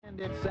And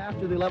it's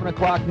after the 11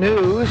 o'clock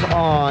news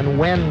on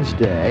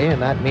Wednesday,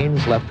 and that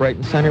means Left, Right,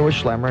 and Center with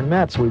Schlemmer and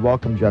Metz. We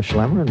welcome Jeff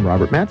Schlemmer and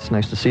Robert Metz.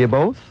 Nice to see you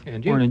both.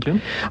 And you. Morning,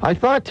 Jim. I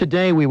thought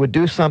today we would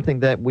do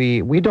something that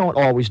we don't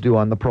always do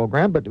on the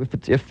program, but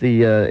if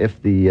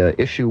the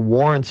issue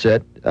warrants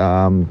it.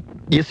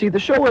 You see, the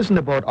show isn't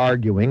about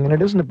arguing, and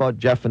it isn't about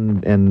Jeff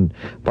and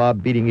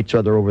Bob beating each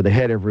other over the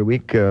head every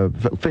week,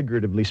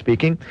 figuratively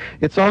speaking.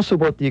 It's also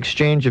about the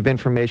exchange of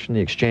information,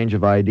 the exchange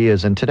of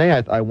ideas. And today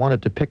I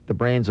wanted to pick the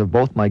brains of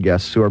both my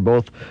guests, who are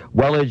both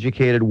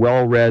well-educated,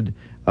 well-read,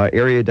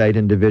 erudite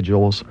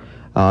individuals.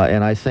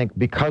 And I think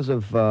because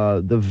of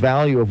the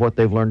value of what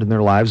they've learned in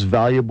their lives,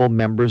 valuable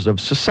members of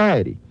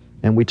society.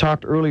 And we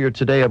talked earlier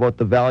today about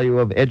the value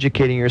of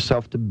educating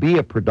yourself to be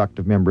a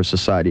productive member of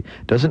society.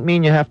 Doesn't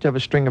mean you have to have a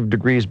string of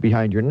degrees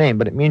behind your name,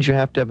 but it means you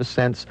have to have a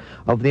sense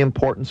of the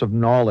importance of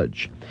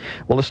knowledge.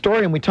 Well, the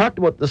story, and we talked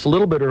about this a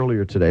little bit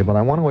earlier today, but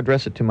I want to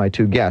address it to my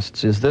two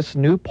guests, is this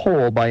new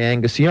poll by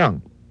Angus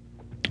Young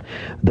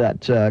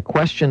that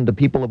questioned the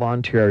people of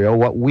Ontario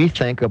what we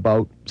think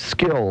about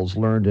skills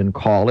learned in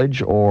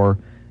college or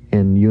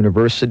in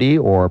university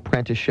or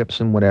apprenticeships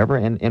and whatever,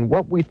 and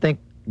what we think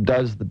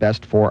does the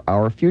best for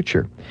our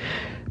future.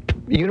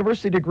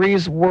 University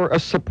degrees were a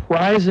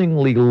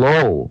surprisingly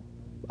low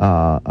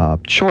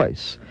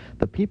choice.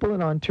 The people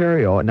in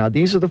Ontario, now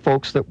these are the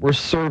folks that were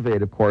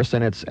surveyed, of course,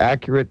 and it's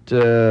accurate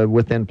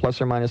within plus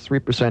or minus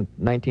 3%,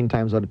 19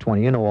 times out of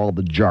 20. You know all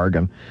the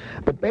jargon.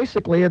 But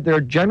basically,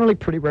 they're generally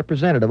pretty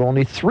representative.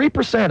 Only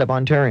 3% of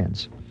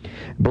Ontarians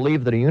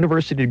believe that a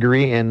university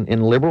degree in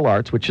liberal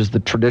arts, which is the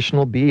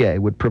traditional BA,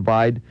 would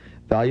provide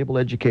valuable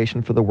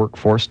education for the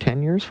workforce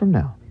 10 years from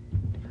now.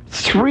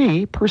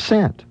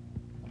 3%.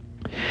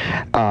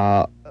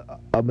 A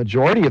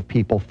majority of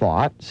people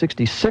thought,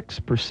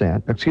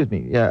 66%, excuse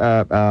me,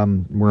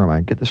 where am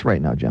I? Get this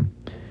right now, Jim.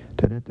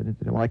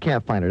 Well, I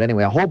can't find it.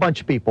 Anyway, a whole bunch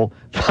of people,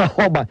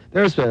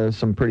 there's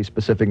some pretty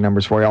specific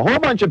numbers for you. A whole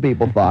bunch of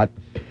people thought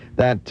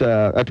that,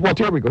 well,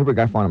 here we go,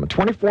 I found them.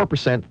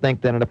 24% think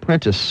that an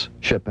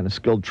apprenticeship in a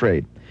skilled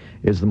trade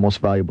is the most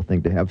valuable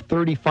thing to have.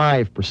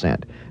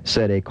 35%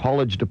 said a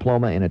college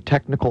diploma in a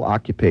technical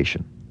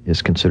occupation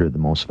is considered the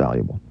most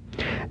valuable.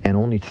 And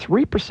only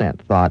 3%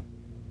 thought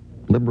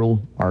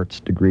liberal arts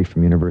degree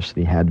from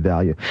university had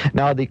value.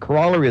 Now, the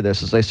corollary of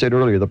this, as I said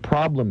earlier, the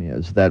problem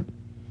is that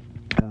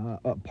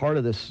part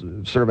of this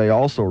survey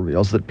also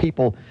reveals that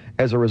people,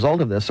 as a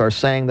result of this, are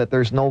saying that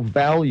there's no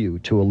value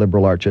to a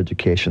liberal arts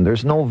education.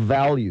 There's no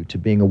value to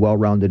being a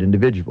well-rounded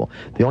individual.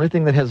 The only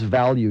thing that has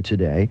value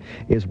today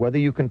is whether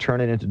you can turn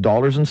it into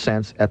dollars and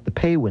cents at the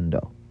pay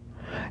window.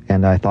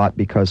 And I thought,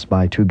 because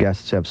my two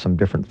guests have some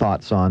different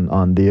thoughts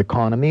on the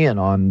economy and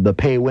on the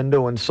pay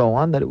window and so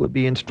on, that it would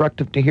be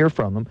instructive to hear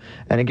from them.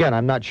 And again,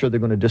 I'm not sure they're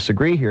going to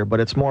disagree here,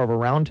 but it's more of a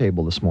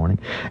roundtable this morning.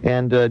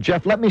 And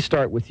Jeff, let me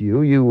start with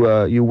you.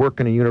 You work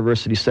in a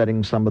university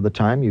setting some of the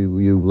time.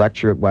 You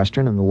lecture at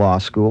Western in the law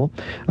school.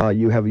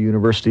 You have a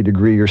university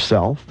degree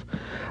yourself.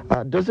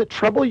 Does it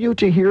trouble you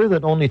to hear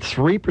that only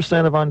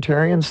 3% of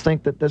Ontarians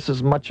think that this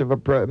is much of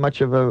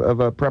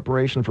a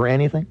preparation for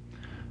anything?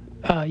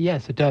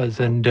 Yes, it does.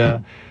 And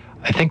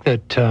I think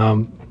that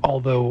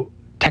although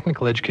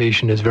technical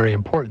education is very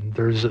important,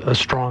 there's a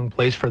strong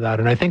place for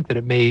that. And I think that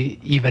it may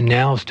even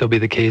now still be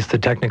the case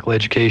that technical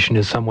education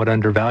is somewhat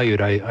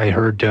undervalued. I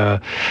heard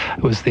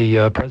it was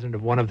the president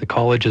of one of the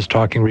colleges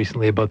talking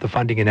recently about the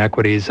funding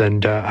inequities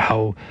and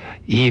how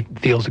he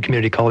feels the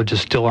community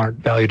colleges still aren't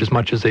valued as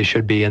much as they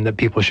should be, and that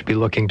people should be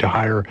looking to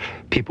hire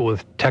people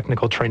with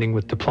technical training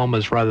with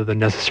diplomas rather than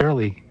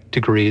necessarily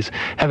degrees.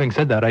 Having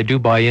said that, I do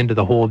buy into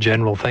the whole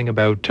general thing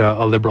about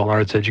a liberal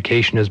arts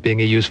education as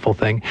being a useful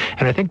thing.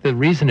 And I think the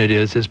reason it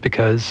is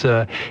because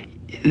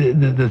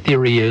the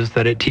theory is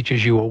that it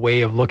teaches you a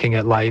way of looking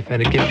at life,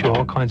 and it gives you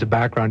all kinds of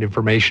background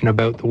information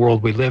about the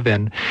world we live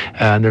in.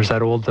 And there's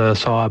that old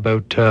saw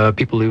about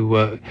people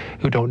who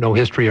don't know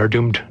history are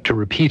doomed to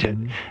repeat it.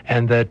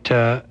 And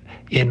that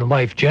in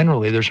life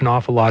generally, there's an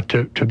awful lot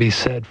to be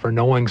said for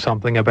knowing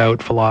something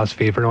about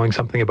philosophy, for knowing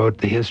something about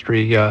the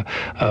history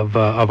of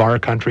our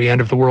country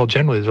and of the world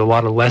generally. There's a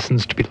lot of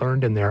lessons to be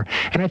learned in there.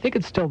 And I think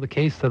it's still the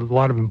case that a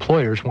lot of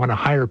employers want to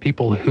hire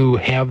people who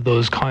have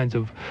those kinds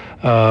of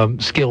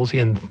skills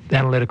in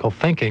analytical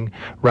thinking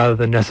rather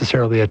than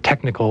necessarily a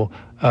technical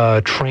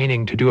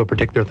training to do a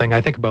particular thing.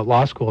 I think about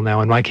law school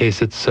now. In my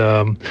case, it's,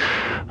 I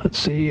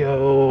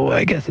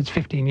guess it's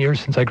 15 years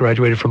since I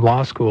graduated from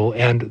law school,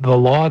 and the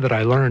law that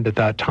I learned at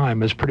that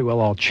time has pretty well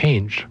all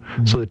changed.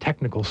 Mm-hmm. So the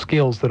technical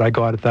skills that I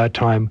got at that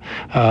time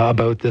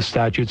about this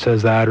statute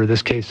says that or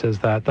this case says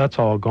that, that's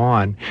all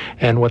gone.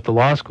 And what the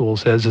law school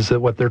says is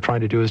that what they're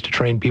trying to do is to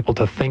train people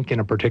to think in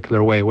a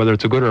particular way, whether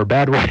it's a good or a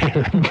bad way.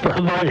 For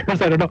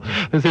lawyers, I don't know.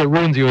 They say it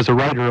ruins you as a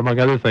writer, among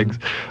other things.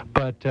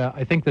 But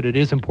I think that it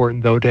is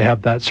important, though, to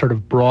have that that sort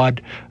of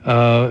broad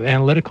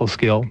analytical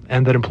skill,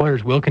 and that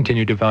employers will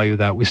continue to value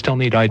that. We still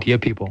need idea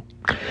people.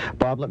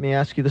 Bob, let me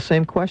ask you the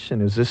same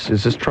question. Is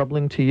this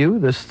troubling to you,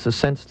 the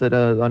sense that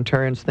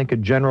Ontarians think a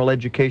general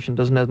education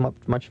doesn't have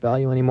much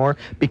value anymore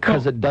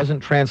because it doesn't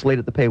translate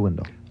at the pay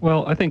window?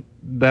 Well, I think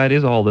that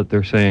is all that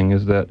they're saying,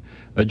 is that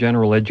a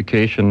general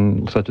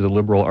education, such as a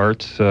liberal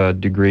arts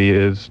degree,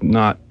 is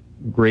not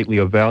greatly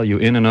of value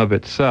in and of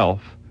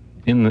itself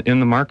in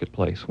the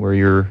marketplace, where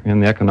you're in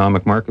the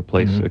economic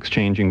marketplace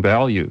exchanging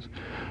values.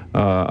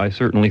 I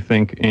certainly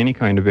think any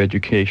kind of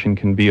education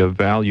can be of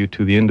value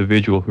to the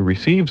individual who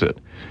receives it.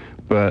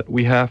 But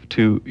we have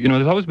to,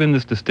 there's always been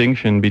this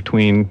distinction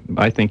between,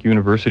 I think,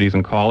 universities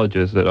and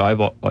colleges that I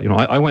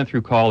went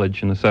through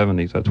college in the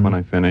 70s, that's when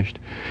I finished.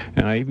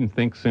 And I even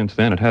think since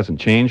then it hasn't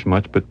changed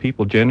much, but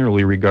people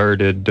generally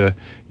regarded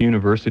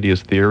university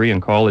as theory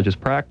and college as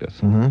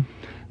practice.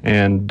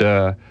 And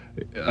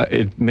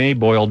it may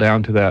boil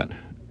down to that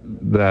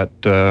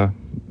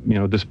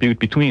dispute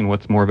between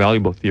what's more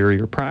valuable, theory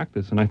or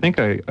practice. And I think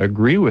I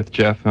agree with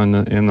Jeff in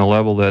the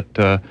level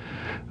that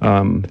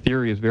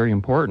theory is very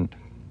important.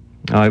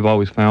 I've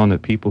always found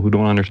that people who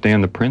don't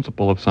understand the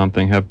principle of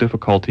something have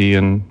difficulty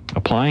in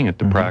applying it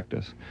to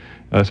practice,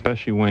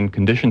 especially when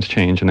conditions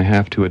change and they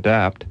have to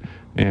adapt,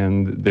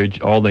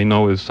 and all they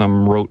know is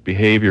some rote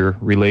behavior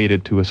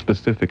related to a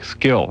specific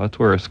skill. That's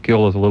where a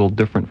skill is a little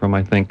different from,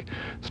 I think,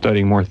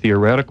 studying more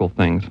theoretical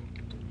things.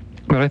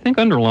 But I think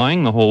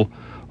underlying the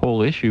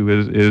whole issue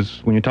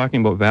is when you're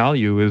talking about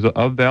value, is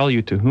of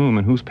value to whom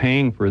and who's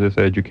paying for this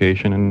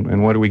education,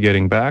 and what are we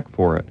getting back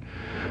for it.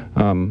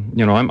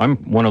 I'm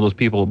one of those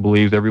people who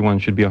believes everyone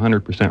should be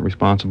 100%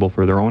 responsible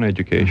for their own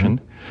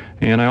education.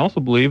 And I also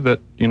believe that,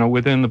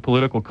 within the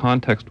political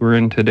context we're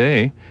in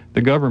today,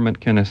 the government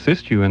can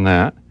assist you in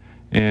that.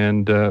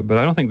 And but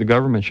I don't think the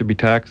government should be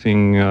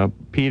taxing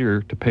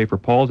Peter to pay for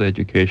Paul's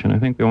education. I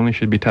think they only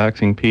should be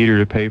taxing Peter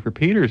to pay for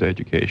Peter's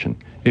education,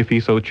 if he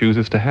so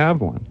chooses to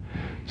have one.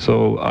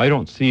 So I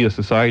don't see a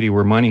society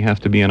where money has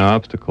to be an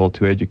obstacle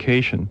to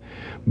education.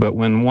 But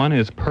when one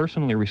is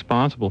personally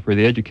responsible for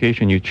the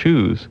education you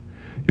choose,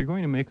 you're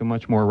going to make a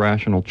much more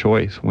rational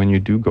choice when you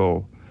do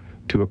go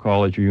to a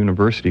college or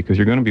university, because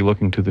you're going to be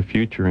looking to the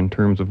future in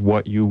terms of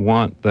what you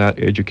want that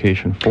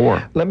education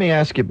for. Let me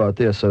ask you about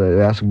this. I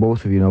ask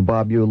both of you.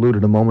 Bob, you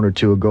alluded a moment or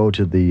two ago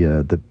to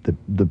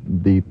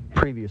the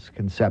previous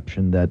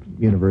conception that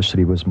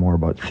university was more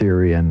about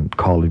theory and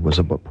college was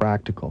about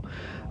practical.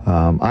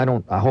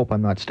 I hope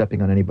I'm not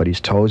stepping on anybody's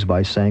toes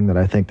by saying that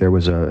I think there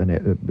was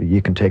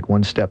you can take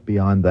one step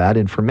beyond that.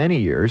 And for many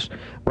years,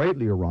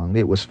 rightly or wrongly,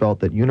 it was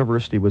felt that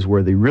university was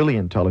where the really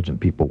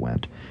intelligent people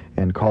went,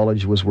 and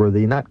college was where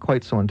the not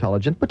quite so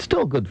intelligent, but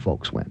still good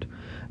folks went.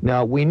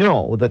 Now, we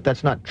know that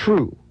that's not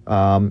true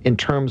in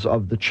terms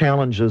of the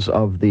challenges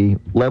of the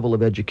level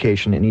of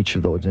education in each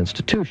of those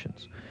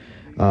institutions.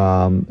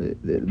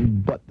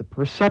 But the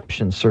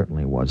perception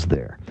certainly was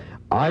there.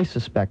 I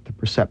suspect the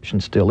perception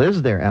still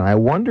is there, and I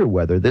wonder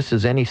whether this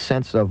is any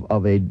sense of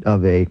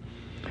a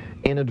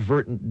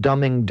inadvertent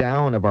dumbing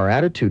down of our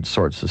attitude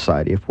sort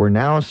society. If we're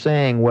now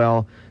saying,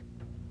 well,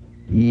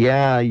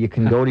 yeah, you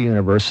can go to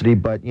university,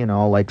 but,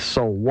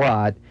 so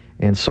what?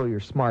 And so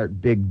you're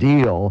smart, big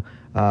deal.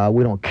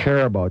 We don't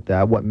care about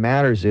that. What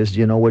matters is,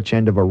 do you know which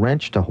end of a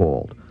wrench to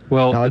hold?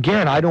 Well, now,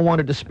 again, I don't want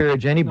to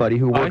disparage anybody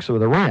who works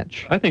with a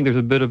wrench. I think there's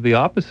a bit of the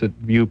opposite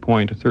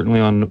viewpoint, certainly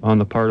on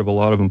the part of a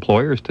lot of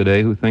employers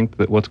today, who think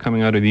that what's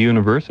coming out of the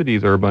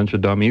universities are a bunch of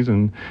dummies,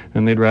 and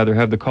they'd rather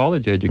have the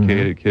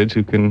college-educated kids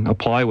who can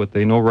apply what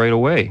they know right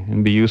away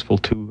and be useful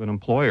to an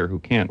employer who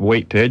can't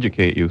wait to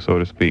educate you, so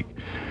to speak.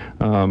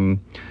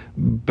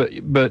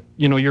 But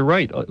you're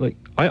right. Like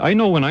I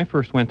know when I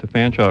first went to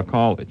Fanshawe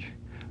College,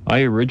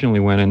 I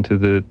originally went into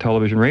the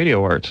television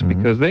radio arts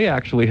because they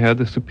actually had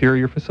the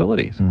superior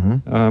facilities.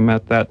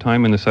 At that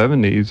time in the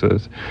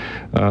 70s,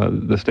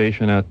 the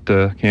station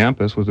at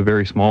campus was a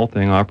very small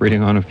thing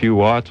operating on a few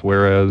watts,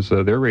 whereas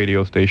their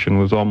radio station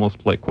was almost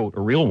like, quote,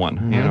 a real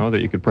one,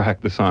 that you could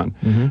practice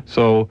on.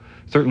 So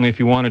certainly if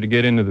you wanted to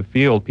get into the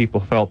field, people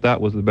felt that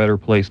was the better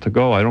place to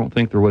go. I don't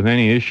think there was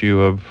any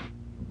issue of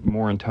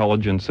more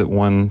intelligence at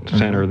one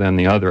center than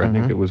the other. I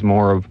think it was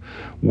more of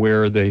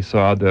where they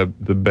saw the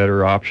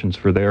better options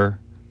for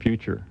their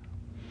future.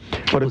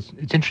 But it's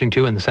interesting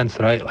too, in the sense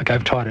that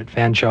I've taught at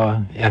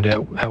Fanshawe and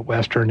at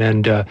Western,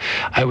 and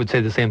I would say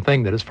the same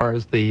thing, that as far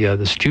as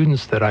the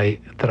students that I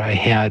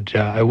had,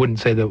 I wouldn't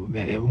say that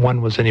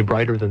one was any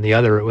brighter than the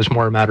other. It was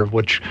more a matter of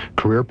which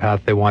career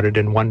path they wanted,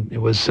 and one, it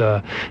was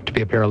to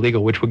be a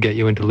paralegal, which would get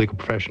you into the legal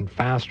profession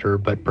faster,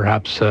 but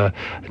perhaps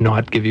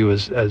not give you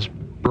as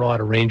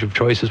broad a range of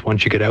choices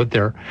once you get out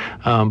there.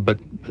 But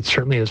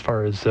certainly as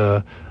far as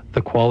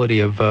the quality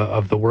of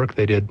the work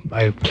they did,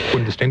 I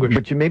wouldn't distinguish.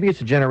 But maybe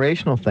it's a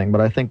generational thing, but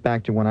I think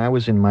back to when I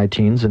was in my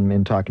teens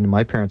and talking to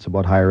my parents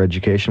about higher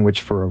education, which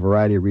for a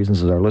variety of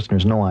reasons, as our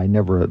listeners know, I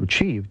never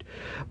achieved.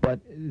 But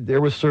there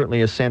was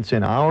certainly a sense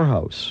in our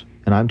house,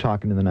 and I'm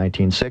talking in the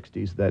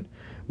 1960s, that,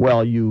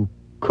 well, you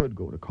could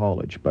go to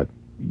college, but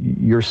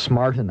you're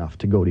smart enough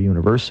to go to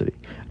university.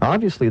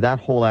 Obviously, that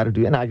whole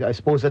attitude, and I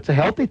suppose that's a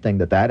healthy thing,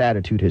 that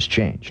attitude has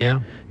changed.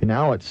 Yeah. And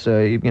now it's,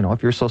 if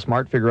you're so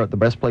smart, figure out the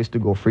best place to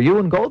go for you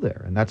and go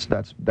there. And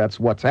that's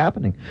what's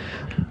happening.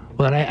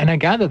 Well, and I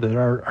gather that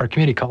our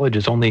community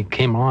colleges only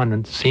came on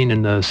and seen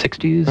in the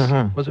 60s.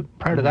 Mm-hmm. Was it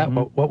prior to that?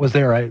 What was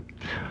there?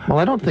 Well,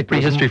 I don't think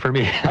prehistory for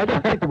me. I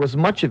don't think there was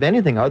much of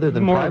anything other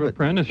than more private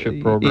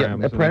apprenticeship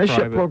programs. Yeah,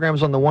 apprenticeship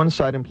programs on the one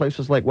side and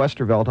places like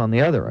Westervelt on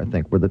the other, I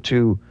think, were the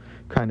two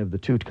kinds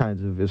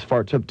of, as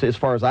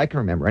far as I can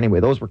remember. Anyway,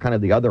 those were kind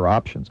of the other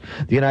options.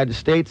 The United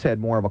States had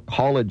more of a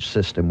college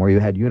system where you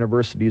had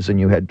universities and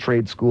you had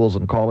trade schools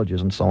and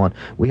colleges and so on.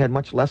 We had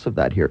much less of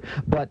that here.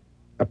 But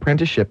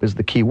apprenticeship is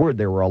the key word.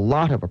 There were a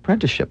lot of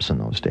apprenticeships in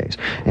those days,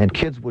 and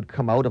kids would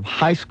come out of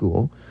high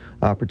school,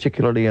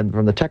 particularly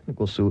from the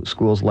technical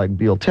schools like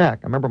Beal Tech.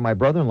 I remember my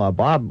brother-in-law,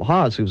 Bob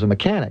Haas, who was a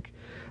mechanic.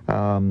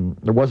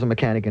 There was a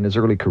mechanic in his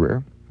early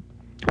career.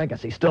 I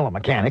guess he's still a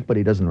mechanic, but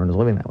he doesn't earn his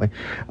living that way.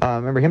 I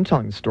remember him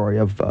telling the story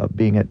of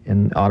being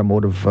in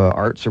automotive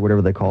arts, or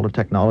whatever they called it,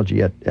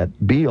 technology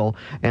at Beal,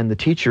 and the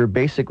teacher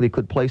basically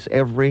could place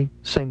every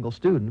single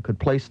student, could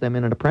place them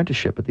in an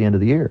apprenticeship at the end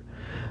of the year,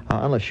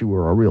 unless you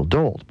were a real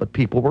dolt. But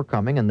people were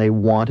coming, and they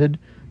wanted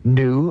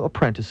new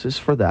apprentices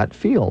for that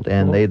field,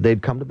 and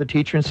they'd come to the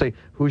teacher and say,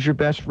 who's your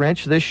best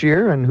wrench this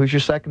year, and who's your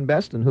second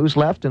best, and who's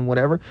left, and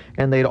whatever,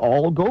 and they'd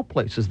all go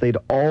places. They'd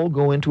all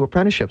go into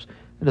apprenticeships.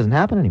 It doesn't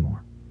happen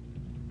anymore.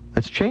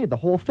 It's changed. The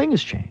whole thing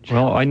has changed.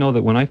 Well, I know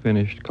that when I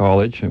finished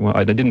college, well,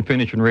 I didn't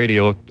finish in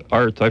radio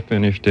arts. I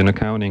finished in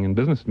accounting and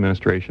business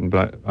administration,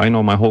 but I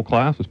know my whole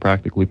class was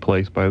practically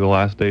placed by the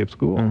last day of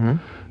school. Mm-hmm.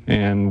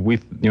 And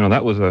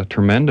that was a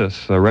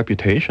tremendous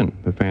reputation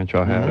that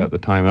Fanshawe had at the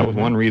time. That was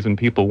one reason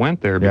people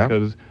went there,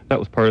 because that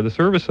was part of the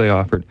service they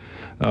offered.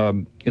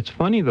 It's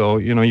funny, though,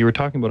 you were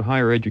talking about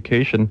higher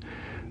education.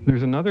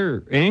 There's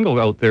another angle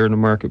out there in the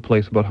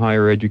marketplace about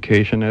higher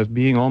education as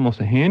being almost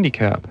a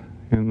handicap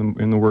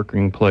in the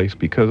working place,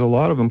 because a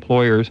lot of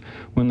employers,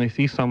 when they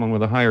see someone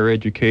with a higher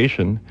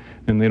education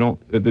and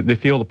they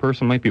feel the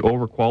person might be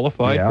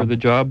overqualified for the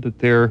job that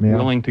they're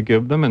willing to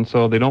give them, and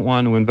so they don't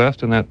want to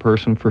invest in that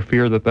person for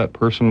fear that that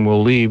person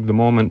will leave the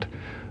moment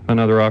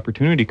another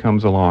opportunity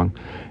comes along.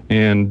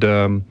 And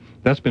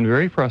that's been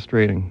very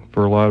frustrating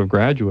for a lot of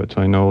graduates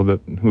I know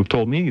who've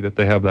told me that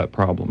they have that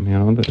problem.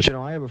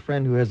 I have a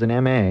friend who has an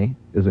MA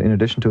in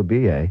addition to a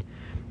BA,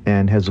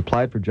 and has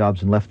applied for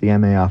jobs and left the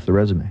MA off the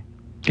resume.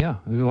 Yeah,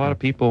 there's a lot of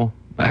people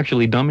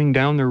actually dumbing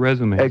down their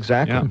resumes.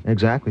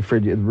 Exactly,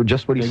 for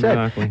just what he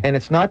said. And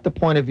it's not the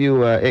point of view,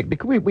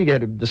 because we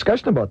had a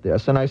discussion about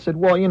this, and I said,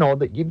 well,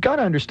 that you've got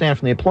to understand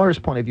from the employer's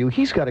point of view,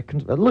 he's got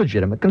a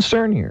legitimate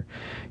concern here.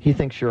 He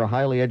thinks you're a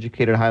highly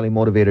educated, highly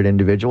motivated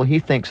individual. He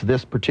thinks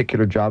this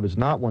particular job is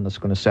not one that's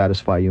going to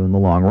satisfy you in the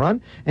long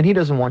run, and he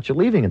doesn't want you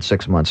leaving in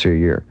 6 months or a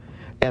year.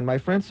 And my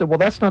friend said, well,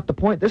 that's not the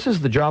point. This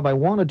is the job I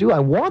want to do. I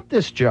want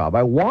this job.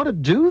 I want to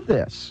do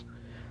this.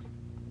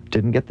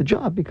 Didn't get the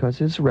job because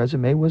his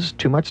resume was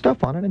too much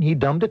stuff on it, and he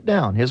dumbed it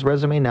down. His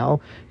resume now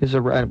is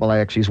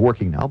actually he's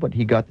working now, but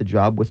he got the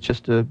job with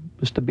just a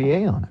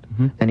BA on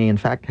it, and he in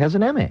fact has an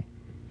MA.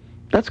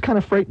 That's kind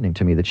of frightening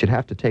to me that you'd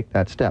have to take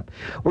that step.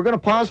 We're going to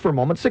pause for a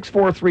moment.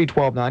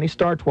 643-1290,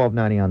 star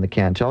 1290 on the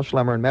Cantel.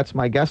 Schlemmer and Metz,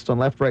 my guests on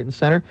Left, Right, and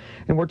Center.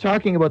 And we're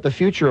talking about the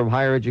future of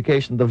higher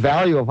education, the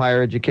value of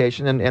higher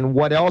education, and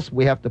what else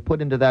we have to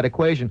put into that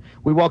equation.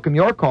 We welcome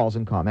your calls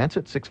and comments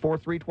at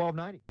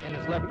 643-1290. And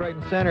it's Left, Right,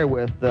 and Center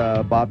with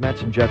Bob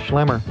Metz and Jeff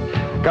Schlemmer.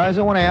 Guys,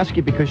 I want to ask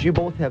you, because you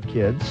both have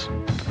kids.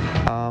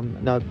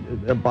 Now,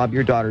 Bob,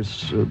 your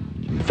daughter's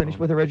finished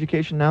with her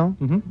education now?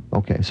 Mm-hmm.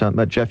 Okay, so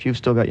but Jeff, you've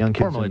still got young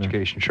kids. Formal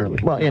education, surely.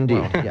 Well,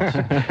 indeed, yes.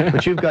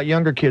 But you've got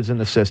younger kids in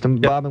the system.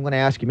 Yep. Bob, I'm going to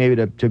ask you maybe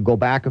to go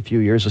back a few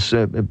years,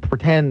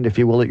 pretend, if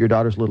you will, that your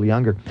daughter's a little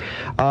younger.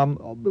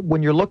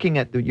 When you're looking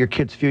at your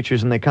kids'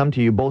 futures and they come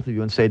to you, both of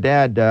you, and say,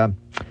 Dad,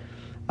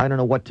 I don't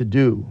know what to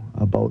do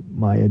about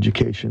my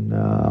education.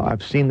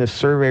 I've seen this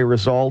survey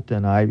result,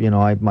 and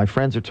my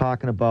friends are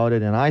talking about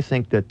it, and I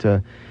think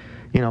that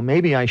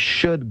maybe I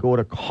should go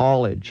to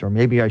college, or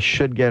maybe I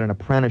should get an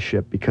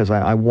apprenticeship because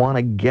I want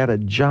to get a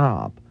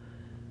job.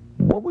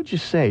 What would you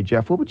say,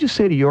 Jeff? What would you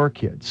say to your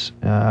kids?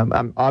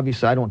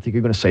 Obviously, I don't think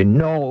you're going to say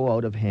no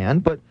out of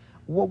hand, but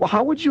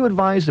how would you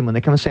advise them when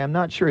they come and say, I'm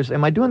not sure,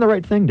 am I doing the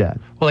right thing, Dad?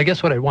 Well, I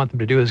guess what I'd want them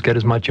to do is get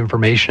as much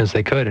information as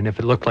they could, and if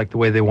it looked like the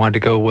way they wanted to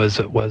go was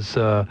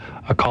a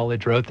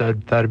college route,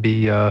 that'd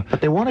be... But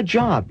they want a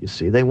job, you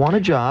see. They want a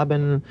job,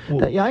 and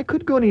I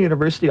could go to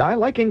university. I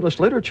like English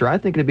literature. I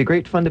think it'd be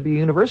great fun to be a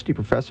university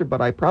professor,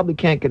 but I probably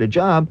can't get a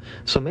job,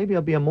 so maybe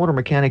I'll be a motor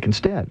mechanic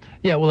instead.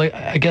 Yeah, well,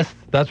 I guess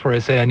that's where I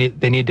say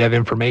they need to have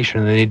information,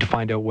 and they need to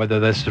find out whether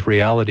this is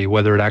reality,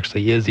 whether it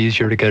actually is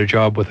easier to get a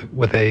job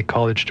with a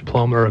college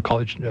diploma or a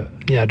college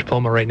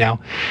diploma right now.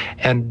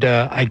 And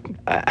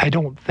I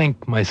don't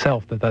think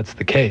myself that that's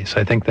the case.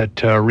 I think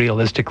that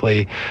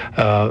realistically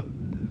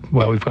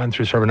well, we've gone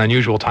through sort of an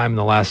unusual time in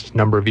the last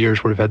number of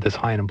years where we've had this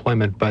high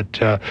unemployment,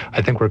 but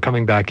I think we're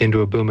coming back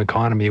into a boom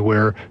economy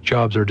where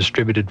jobs are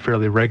distributed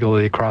fairly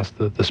regularly across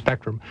the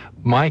spectrum.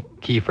 My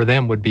key for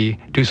them would be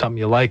do something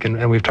you like,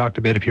 and we've talked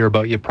a bit here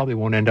about you probably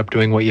won't end up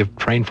doing what you've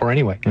trained for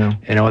anyway. Yeah.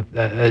 You know,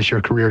 as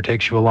your career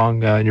takes you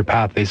along in your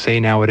path, they say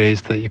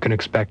nowadays that you can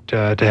expect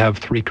to have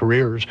 3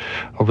 careers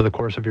over the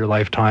course of your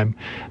lifetime,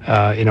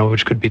 you know,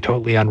 which could be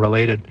totally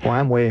unrelated. Well,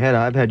 I'm way ahead.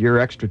 I've had your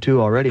extra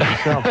 2 already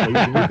myself. So you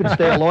can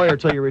stay a lawyer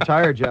till you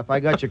retire, Jeff. I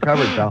got you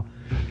covered, pal.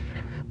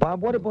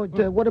 Bob, what about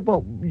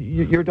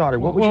your daughter?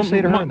 What would you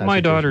say to her in that My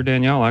situation? daughter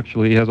Danielle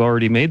actually has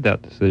already made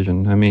that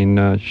decision. I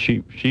mean,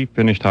 she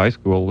finished high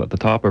school at the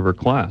top of her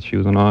class. She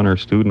was an honor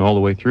student all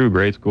the way through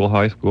grade school,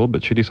 high school,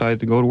 but she decided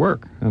to go to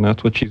work, and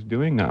that's what she's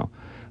doing now.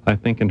 I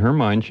think in her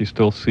mind she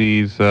still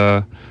sees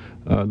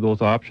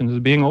those options as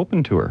being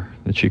open to her,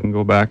 that she can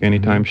go back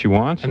anytime she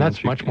wants. And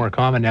that's much more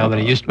common now than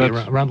it used to be.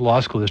 Around the law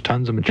school, there's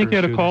tons of I mature think you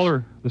had a students.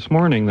 caller this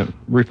morning that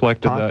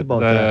reflected Talked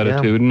about that that,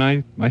 attitude, and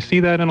I see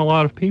that in a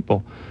lot of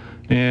people.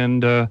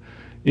 And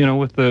you know,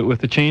 with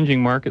the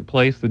changing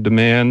marketplace, the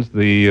demands,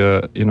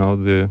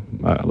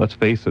 let's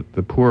face it,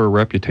 the poor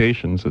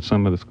reputations that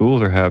some of the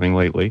schools are having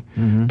lately,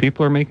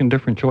 people are making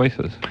different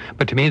choices.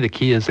 But to me, the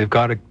key is they've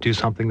got to do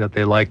something that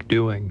they like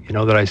doing. You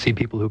know, that I see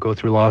people who go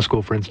through law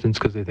school, for instance,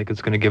 because they think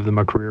it's going to give them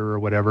a career or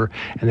whatever,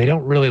 and they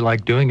don't really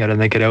like doing it,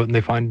 and they get out and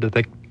they find that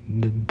they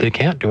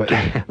can't do it.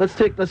 Let's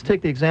take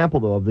the example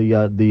though of the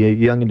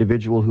young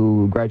individual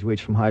who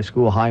graduates from high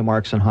school, high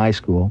marks in high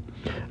school.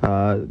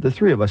 The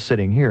 3 of us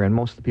sitting here, and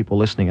most of the people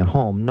listening at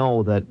home,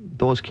 know that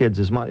those kids,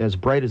 as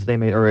bright as they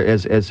may, or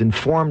as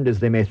informed as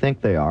they may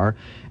think they are,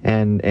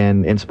 and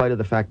in spite of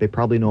the fact they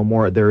probably know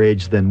more at their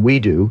age than we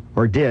do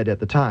or did at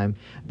the time,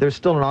 there's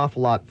still an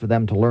awful lot for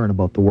them to learn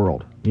about the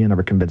world. You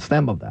never convince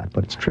them of that,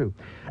 but it's true.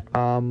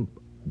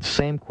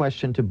 Same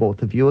question to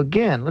both of you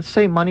again. Let's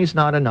say money's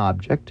not an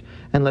object,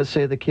 and let's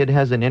say the kid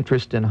has an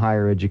interest in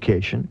higher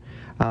education,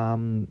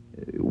 and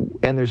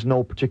there's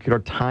no particular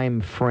time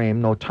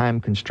frame, no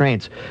time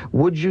constraints.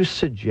 Would you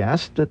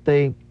suggest that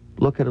they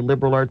look at a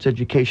liberal arts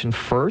education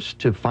first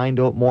to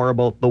find out more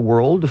about the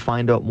world, to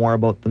find out more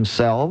about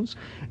themselves,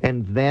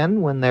 and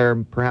then when they're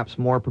perhaps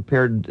more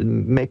prepared to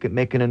make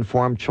an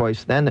informed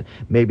choice, then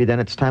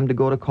it's time to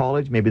go to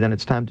college, maybe then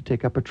it's time to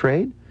take up a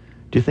trade?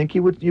 Do you think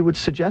you would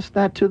suggest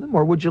that to them,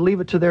 or would you leave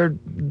it to their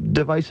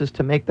devices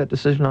to make that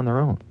decision on their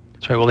own?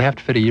 Sorry, well, they have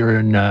to fit a year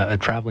in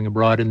traveling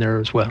abroad in there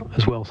as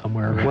well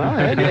somewhere.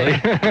 Well,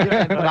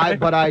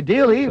 but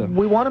ideally,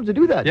 we want them to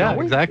do that, don't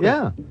we? Exactly.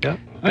 Yeah.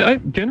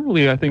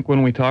 Generally, I think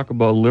when we talk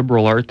about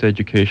liberal arts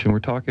education, we're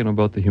talking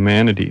about the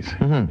humanities,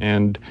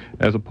 and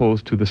as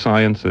opposed to the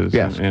sciences,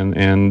 Yes.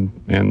 and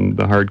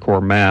the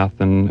hardcore math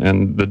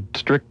and the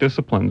strict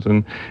disciplines,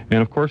 and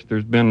of course,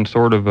 there's been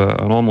sort of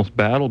an almost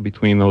battle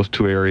between those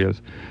 2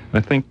 areas. I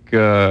think.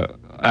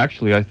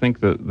 Actually, I think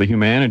that the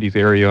humanities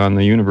area on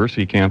the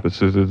university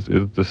campuses is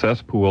the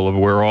cesspool of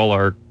where all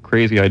our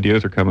crazy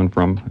ideas are coming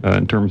from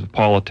in terms of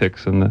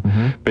politics and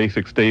the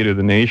basic state of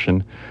the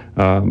nation.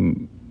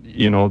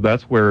 You know,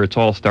 that's where it's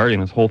all starting.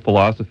 This whole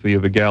philosophy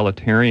of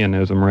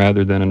egalitarianism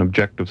rather than an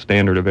objective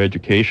standard of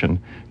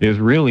education is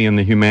really in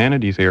the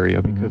humanities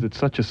area because it's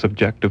such a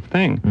subjective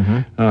thing.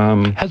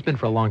 Has been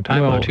for a long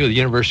time, though, too. The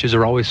universities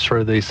are always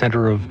sort of the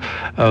center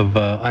of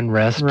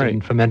unrest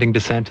and fomenting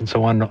dissent and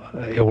so on.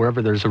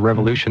 Wherever there's a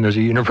revolution, there's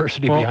a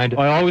university behind it.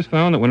 I always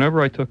found that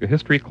whenever I took a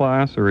history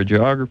class or a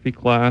geography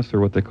class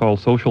or what they call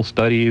social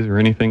studies or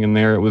anything in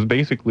there, it was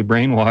basically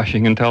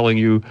brainwashing and telling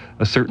you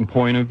a certain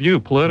point of view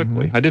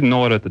politically. I didn't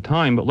know it at the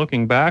time, but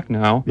looking back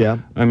now,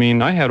 I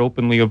mean, I had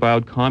openly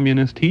avowed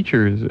communist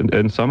teachers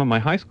in some of my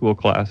high school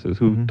classes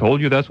who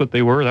told you that's what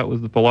they were, that was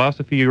the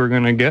philosophy you were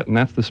going to get, and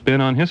that's the spin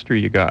on history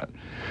you got.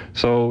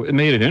 So it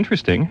made it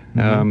interesting.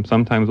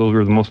 Sometimes those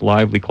were the most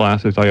lively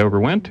classes I ever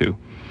went to.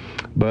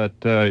 But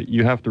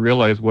you have to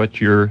realize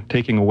what you're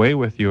taking away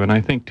with you, and I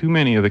think too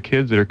many of the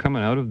kids that are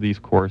coming out of these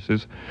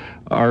courses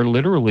are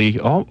literally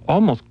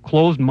almost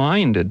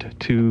closed-minded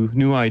to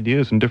new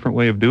ideas and different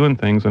way of doing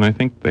things, and I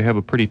think they have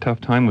a pretty tough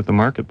time with the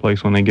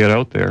marketplace when they get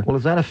out there. Well,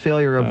 is that a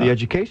failure of the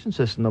education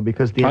system, though?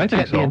 Because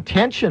the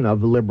intention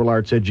of the liberal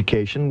arts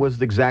education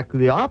was exactly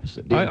the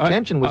opposite. The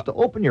intention was to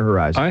open your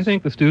horizons. I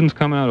think the students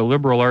coming out of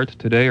liberal arts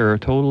today are a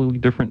totally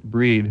different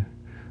breed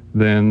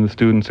than the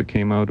students that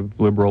came out of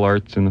liberal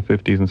arts in the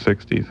 50s and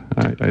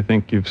 60s. I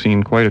think you've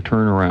seen quite a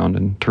turnaround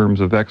in terms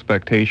of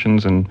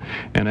expectations and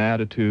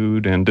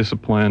attitude and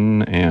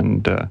discipline,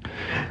 and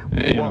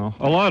you know,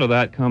 a lot of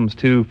that comes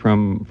too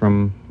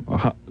from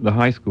the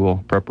high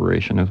school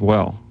preparation as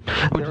well.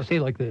 Would you say,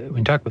 like, when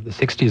you talk about the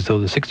 60s, though,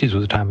 the 60s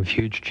was a time of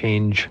huge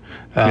change,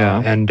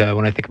 and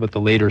when I think about the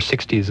later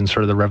 60s and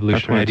sort of the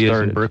revolutionary ideas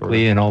in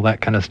Berkeley and all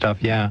that kind of stuff,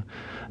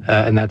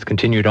 and that's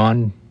continued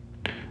on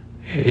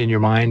in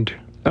your mind?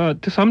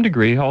 To some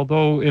degree,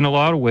 although in a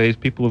lot of ways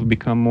people have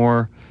become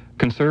more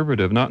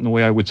conservative, not in the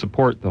way I would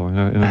support, though, in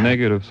a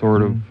negative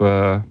sort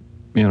of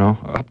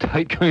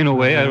uptight kind of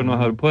way. I don't know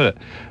how to put it.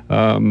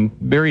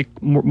 Very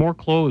more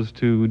closed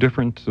to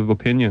difference of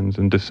opinions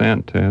and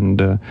dissent,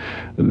 and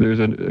there's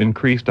an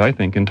increased, I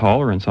think,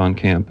 intolerance on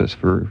campus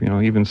for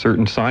even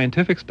certain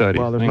scientific studies.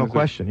 Well, there's no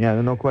question.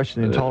 There's no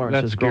question. Intolerance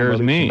that has grown by scares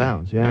leaps me. and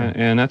bounds. Yeah,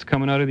 and that's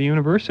coming out of the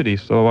university.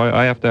 So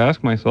I have to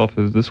ask myself: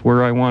 is this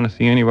where I want to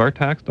see any of our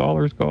tax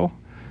dollars go?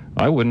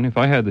 I wouldn't if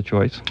I had the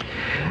choice.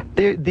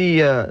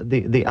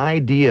 The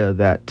idea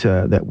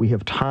that we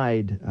have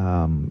tied,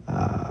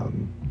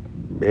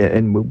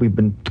 and we've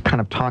been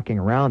kind of talking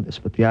around this,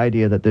 but the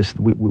idea that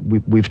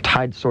we've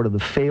tied sort of the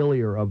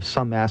failure of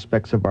some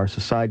aspects of our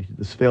society to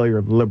this failure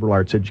of liberal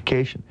arts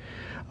education.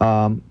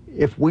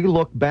 If we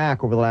look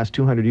back over the last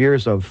 200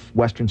 years of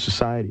Western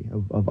society,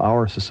 of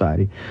our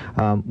society,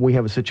 we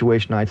have a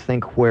situation, I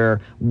think,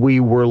 where we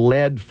were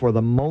led for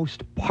the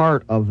most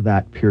part of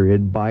that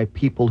period by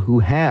people who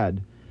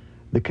had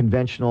the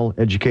conventional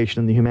education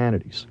in the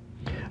humanities.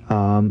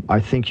 I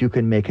think you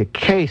can make a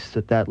case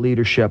that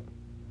leadership,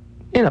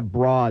 in a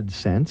broad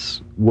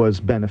sense,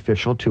 was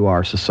beneficial to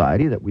our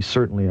society, that we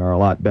certainly are a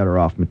lot better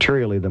off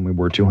materially than we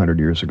were 200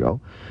 years ago.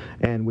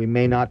 And we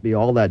may not be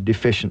all that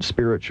deficient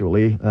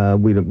spiritually.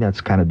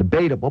 That's kind of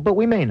debatable, but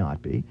we may not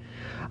be.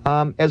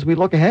 As we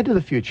look ahead to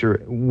the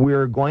future,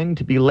 we're going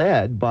to be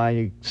led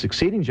by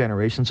succeeding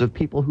generations of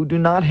people who do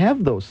not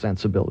have those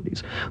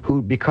sensibilities,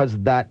 because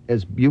that,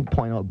 as you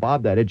point out,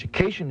 Bob, that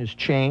education has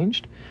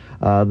changed.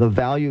 The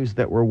values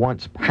that were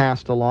once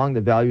passed along, the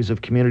values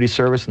of community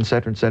service, et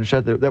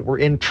cetera, that were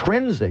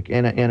intrinsic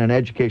in an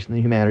education in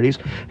the humanities,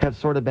 have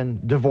sort of been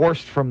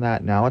divorced from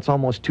that now. It's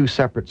almost two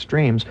separate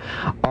streams.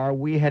 Are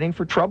we heading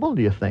for trouble,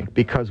 do you think,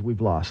 because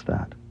we've lost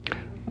that?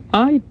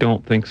 I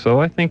don't think so.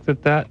 I think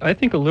I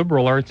think a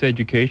liberal arts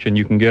education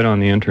you can get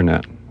on the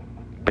internet,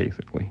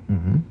 basically.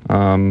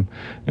 Mm-hmm.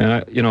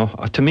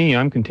 And to me,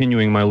 I'm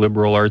continuing my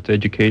liberal arts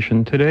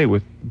education today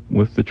with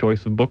the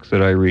choice of books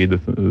that I read,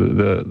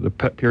 the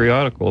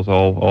periodicals.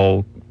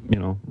 I'll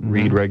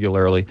read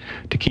regularly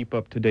to keep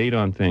up to date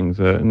on things,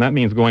 and that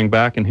means going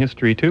back in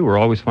history too. We're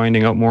always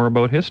finding out more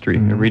about history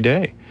every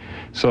day,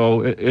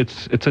 so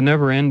it's a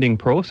never-ending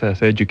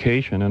process,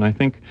 education. And I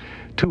think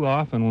too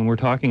often when we're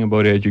talking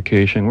about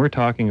education, we're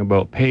talking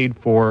about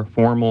paid-for,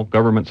 formal,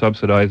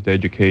 government-subsidized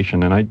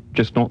education, and I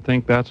just don't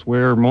think that's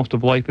where most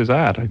of life is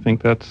at. I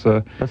think that's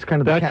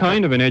kind of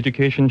kind of an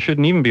education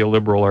shouldn't even be a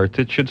liberal arts.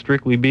 It should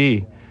strictly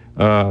be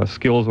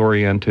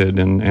skills-oriented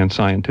and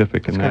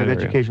scientific in that area. It's kind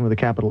of education with a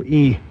capital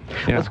E.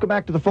 Yeah. Let's go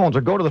back to the phones,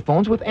 or go to the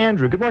phones with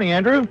Andrew. Good morning,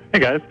 Andrew. Hey,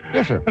 guys.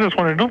 Yes, sir. I just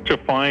wondered, don't you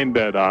find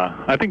that,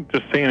 I think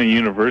just saying a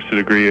university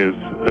degree is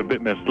a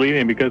bit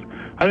misleading, because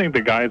I think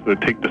the guys that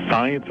take the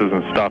sciences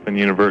and stuff in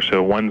university are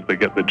the ones that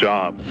get the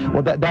job.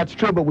 Well, that's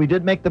true, but we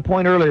did make the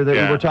point earlier that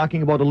we were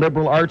talking about a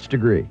liberal arts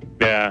degree.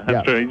 Yeah,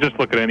 that's true. You just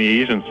look at any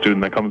Asian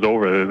student that comes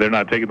over, they're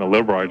not taking the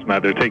liberal arts, now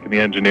they're taking the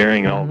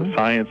engineering and all the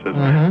sciences.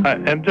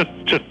 And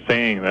just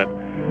saying that,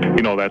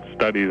 that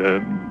study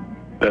that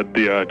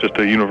just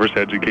a university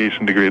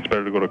education degree, it's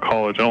better to go to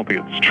college. I don't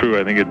think it's true.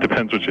 I think it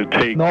depends what you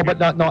take. No, but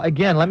no.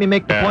 Again, let me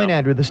make the point,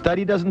 Andrew. The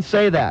study doesn't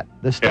say that.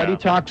 The study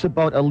talks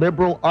about a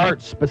liberal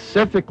arts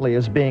specifically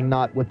as being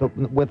not with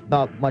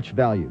not much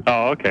value.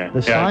 Oh, okay.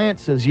 The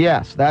sciences,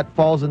 yes, that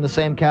falls in the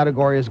same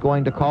category as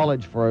going to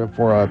college for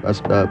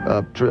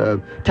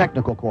a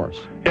technical course.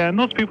 Yeah, and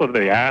those people that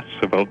they ask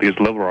about these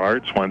liberal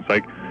arts ones,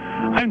 like,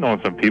 I've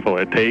known some people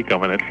that take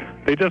them, and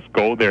they just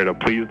go there to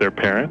please their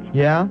parents.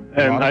 Yeah.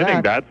 And I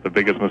think that's the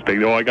biggest mistake.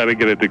 Oh, I got to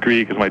get a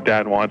degree because my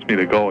dad wants me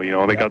to go.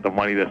 They got the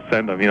money to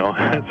send them.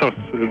 So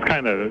it's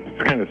kind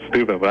of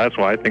stupid, but that's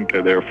what I think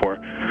they're there for.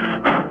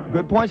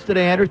 Good points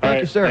today, Andrew.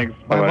 Thank you, sir. Thanks.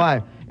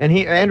 Bye-bye. And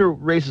Andrew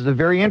raises a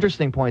very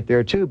interesting point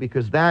there too,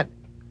 because that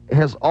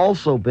has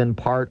also been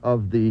part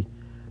of the,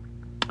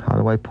 how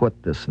do I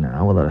put this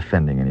now without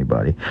offending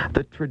anybody,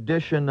 the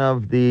tradition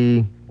of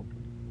the,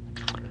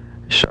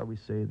 shall we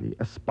say, the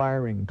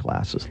aspiring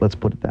classes, let's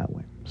put it that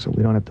way. So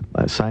we don't have to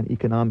assign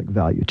economic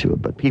value to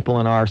it, but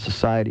people in our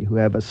society who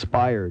have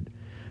aspired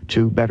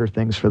to better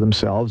things for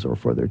themselves or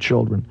for their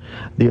children.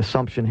 The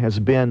assumption has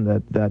been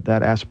that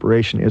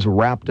aspiration is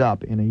wrapped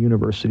up in a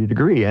university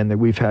degree, and that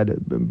we've had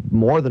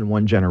more than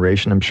one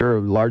generation, I'm sure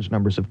large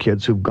numbers of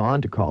kids who've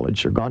gone to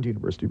college, or gone to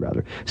university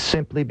rather,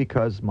 simply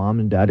because mom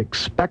and dad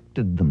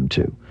expected them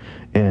to.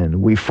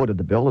 And we footed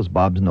the bill, as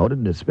Bob's noted,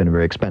 and it's been a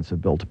very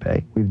expensive bill to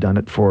pay. We've done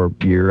it for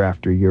year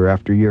after year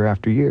after year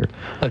after year.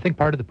 I think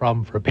part of the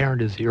problem for a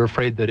parent is you're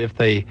afraid that if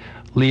they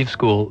leave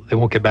school, they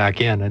won't get back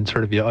in. And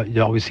sort of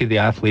you always see the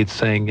athletes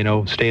saying,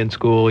 stay in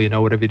school,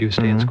 whatever you do,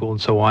 stay in school, and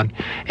so on.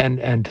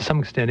 And to some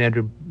extent,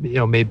 Andrew,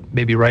 may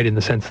be right in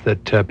the sense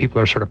that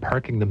people are sort of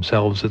parking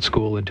themselves at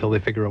school until they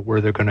figure out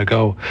where they're going to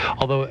go.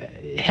 Although,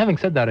 having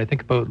said that, I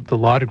think about the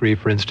law degree,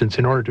 for instance.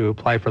 In order to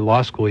apply for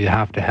law school, you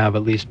have to have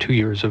at least 2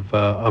 years of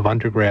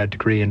undergrad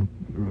degree in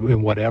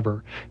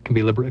whatever. It can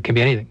be liberal, it can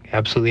be anything,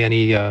 absolutely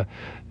any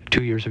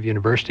 2 years of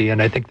university.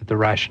 And I think that the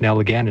rationale,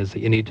 again, is that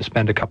you need to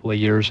spend a couple of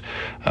years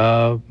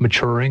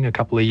maturing, a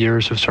couple of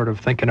years of sort of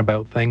thinking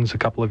about things, a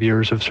couple of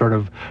years of sort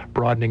of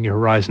broadening your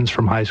horizons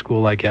from high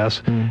school, I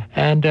guess.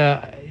 And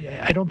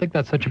I don't think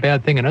that's such a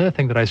bad thing. Another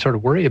thing that I sort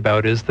of worry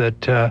about is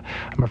that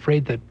I'm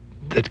afraid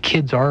that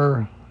kids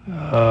are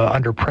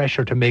under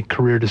pressure to make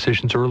career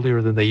decisions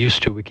earlier than they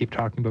used to. We keep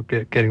talking about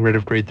getting rid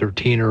of grade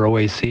 13 or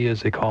OAC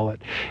as they call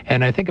it.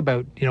 And I think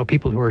about,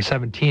 people who are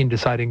 17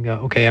 deciding,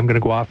 okay, I'm going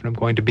to go off and I'm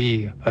going to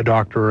be a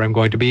doctor or I'm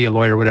going to be a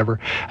lawyer or whatever.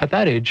 At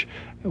that age,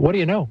 what do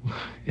you know?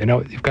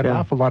 You've got an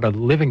awful lot of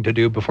living to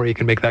do before you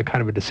can make that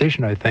kind of a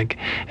decision, I think.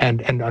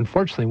 And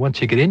unfortunately,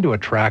 once you get into a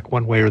track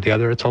one way or the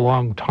other, it's a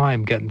long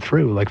time getting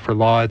through. Like for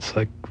law, it's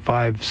like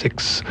 5,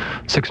 6,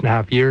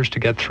 6.5 years to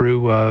get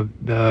through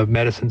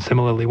medicine.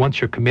 Similarly, once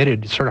you're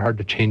committed, it's sort of hard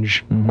to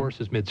change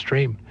courses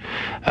midstream.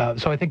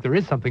 So I think there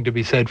is something to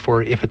be said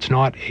for, if it's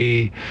not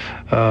a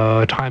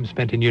time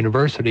spent in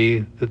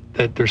university,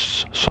 that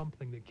there's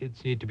something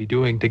kids need to be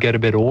doing to get a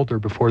bit older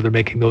before they're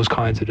making those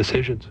kinds of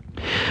decisions.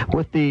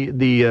 With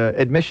the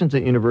admissions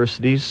at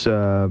universities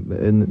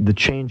and the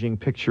changing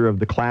picture of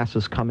the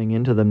classes coming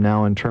into them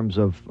now in terms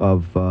of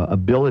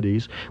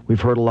abilities,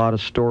 we've heard a lot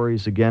of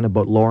stories again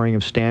about lowering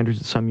of standards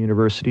at some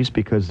universities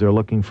because they're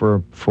looking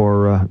for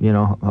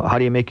how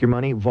do you make your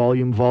money?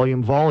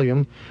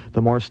 Volume.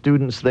 The more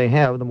students they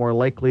have, the more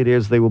likely it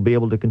is they will be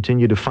able to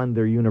continue to fund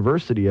their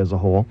university as a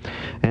whole,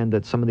 and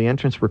that some of the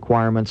entrance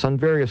requirements on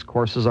various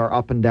courses are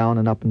up and down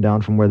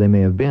from where they may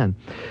have been.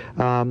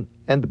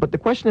 But the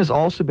question has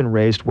also been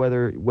raised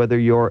whether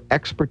your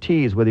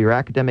expertise, whether your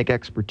academic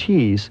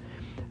expertise,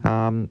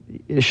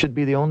 it should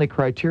be the only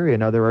criteria.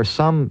 Now, there are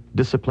some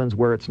disciplines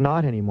where it's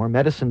not anymore,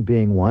 medicine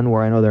being one,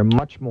 where I know they're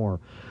much more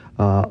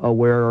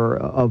aware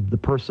of the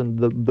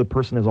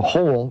person as a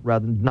whole,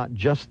 rather than not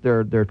just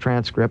their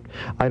transcript.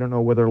 I don't know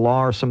whether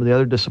law or some of the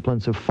other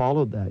disciplines have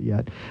followed that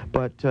yet,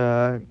 but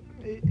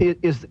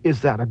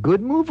is that a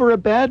good move or a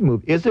bad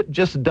move? Is it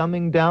just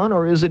dumbing down,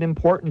 or is it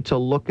important to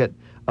look at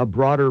a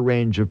broader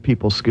range of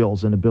people's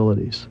skills and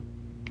abilities?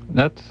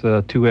 That's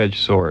a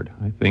two-edged sword.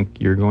 I think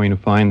you're going to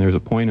find there's a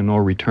point of no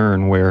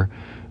return where,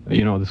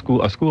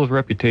 a school's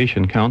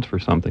reputation counts for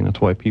something. That's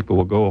why people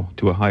will go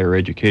to a higher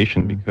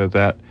education, because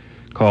that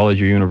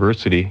college or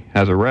university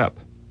has a rep.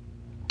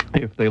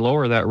 If they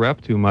lower that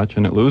rep too much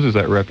and it loses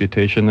that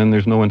reputation, then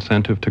there's no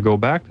incentive to go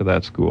back to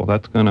that school.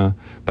 That's going to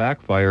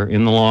backfire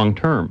in the long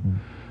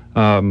term.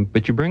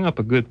 But you bring up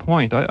a good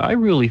point. I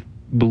really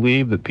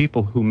believe that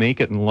people who make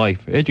it in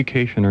life,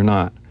 education or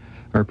not,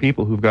 are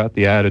people who've got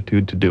the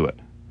attitude to do it,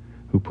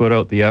 who put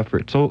out the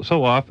effort. So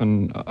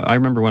often, I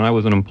remember when I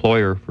was an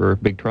employer for a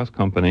big trust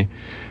company,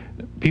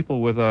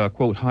 people with a,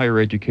 quote, higher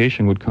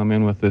education would come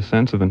in with this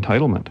sense of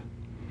entitlement,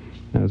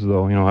 as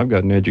though, I've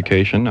got an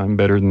education, I'm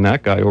better than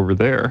that guy over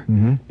there.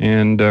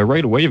 And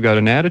right away you've got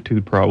an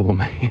attitude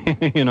problem,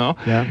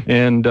 Yeah.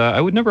 And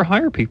I would never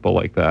hire people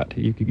like that.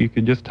 You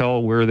could just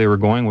tell where they were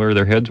going, where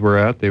their heads were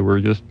at. They were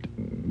just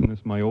in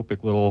this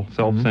myopic little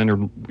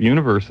self-centered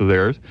universe of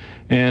theirs.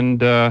 And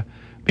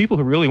people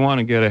who really want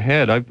to get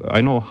ahead,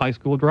 I know high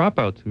school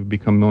dropouts who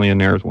become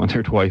millionaires once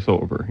or twice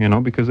over,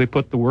 because they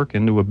put the work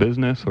into a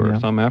business or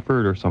some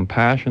effort or some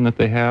passion that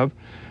they have,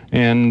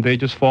 and they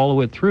just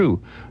follow it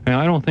through. And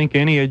I don't think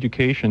any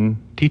education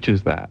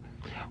teaches that.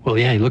 Well,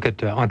 yeah, you look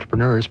at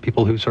entrepreneurs,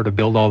 people who sort of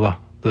build all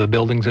the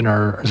buildings in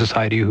our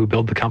society, who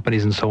build the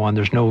companies and so on.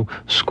 There's no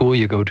school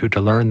you go to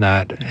learn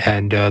that.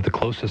 And the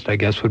closest, I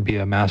guess, would be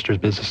a master's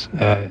business,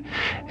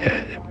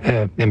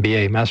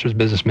 MBA, master's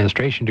business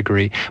administration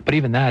degree. But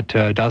even that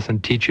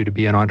doesn't teach you to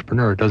be an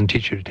entrepreneur. It doesn't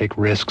teach you to take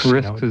risks.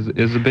 Risks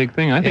is a big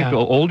thing. I think the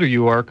older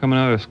you are coming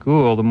out of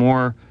school, the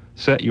more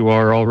set you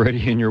are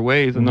already in your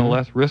ways, and the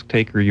less risk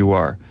taker you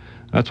are.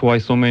 That's why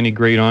so many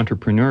great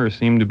entrepreneurs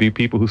seem to be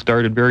people who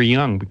started very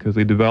young, because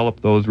they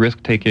developed those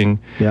risk-taking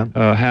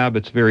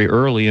habits very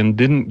early and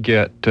didn't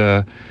get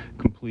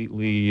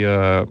completely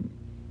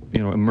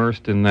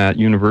immersed in that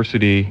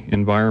university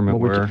environment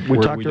where we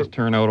just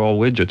turn out all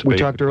widgets. We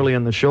talked early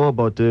in the show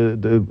about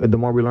the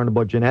more we learn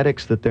about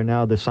genetics, that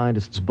the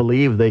scientists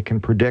believe they can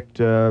predict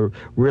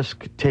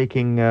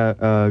risk-taking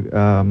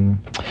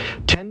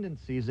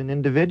tendencies in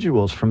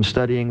individuals from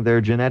studying their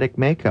genetic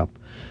makeup.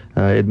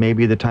 It may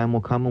be the time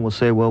will come and we'll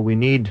say, well, we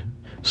need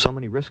so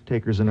many risk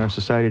takers in our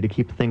society to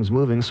keep things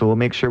moving, so we'll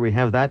make sure we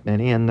have that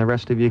many, and the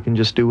rest of you can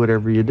just do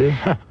whatever you do.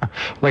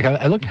 Like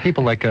I look at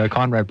people like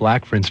Conrad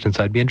Black, for instance.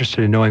 I'd be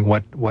interested in knowing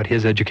what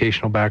his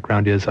educational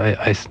background is.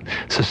 I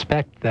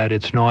suspect that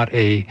it's not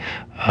a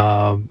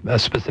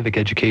specific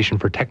education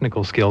for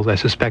technical skills. I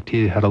suspect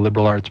he had a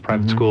liberal arts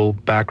private school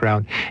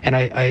background, and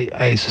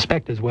I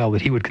suspect as well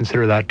that he would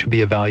consider that to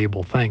be a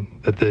valuable thing.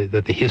 That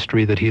the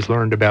history that he's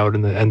learned about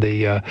and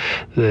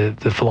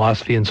the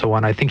philosophy and so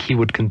on, I think he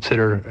would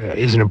consider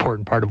is an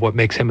important part of what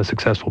makes him a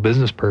successful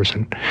business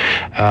person.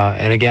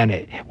 And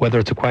again, whether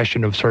it's a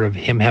question of sort of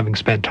him having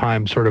spent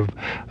time sort of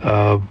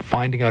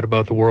finding out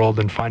about the world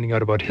and finding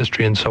out about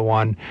history and so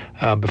on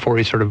before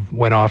he sort of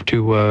went off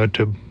to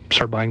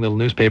start buying little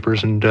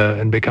newspapers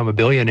and become a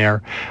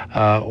billionaire,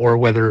 or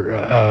whether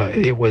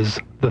it was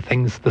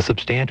the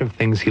substantive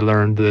things he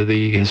learned,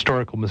 the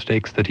historical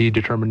mistakes that he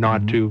determined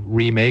not to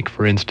remake,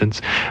 for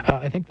instance.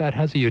 I think that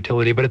has a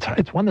utility, but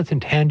it's one that's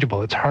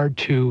intangible. It's hard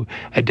to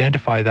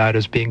identify that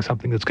as being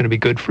something that's going to be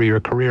good for your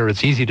career.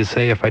 It's easy to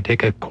say, if I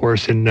take a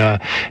course in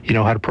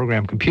how to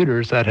program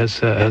computers, that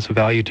has a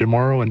value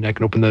tomorrow, and I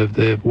can open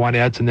the want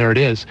ads and there it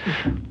is.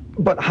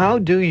 But how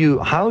do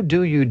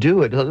you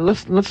do it?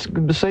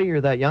 Let's say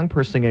you're that young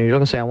person and you're going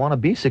to say, I want to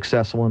be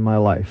successful in my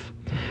life.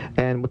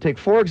 And we'll take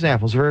 4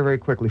 examples very, very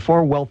quickly.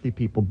 4 wealthy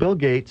people: Bill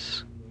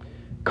Gates,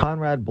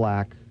 Conrad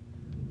Black,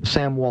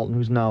 Sam Walton,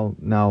 who's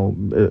now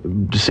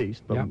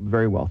deceased, but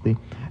very wealthy,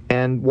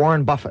 and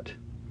Warren Buffett.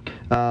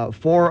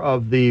 4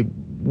 of the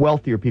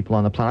wealthier people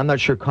on the planet. I'm not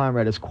sure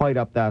Conrad is quite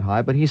up that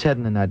high, but he's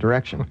heading in that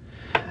direction.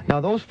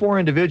 Now, those 4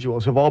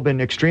 individuals have all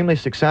been extremely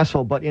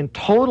successful, but in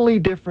totally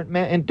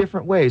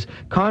different ways.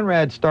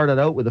 Conrad started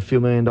out with a few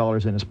 $1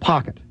 million in his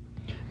pocket.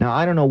 Now,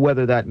 I don't know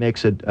whether that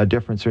makes a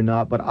difference or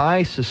not, but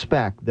I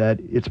suspect that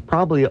it's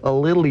probably a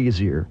little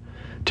easier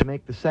to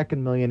make the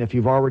second million if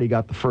you've already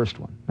got the first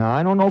one. Now,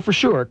 I don't know for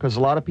sure, because a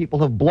lot of people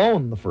have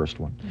blown the first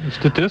one.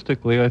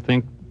 Statistically, I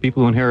think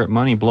people who inherit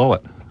money blow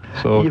it.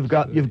 So you've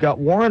got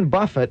Warren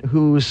Buffett,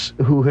 who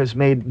has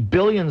made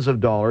billions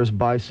of dollars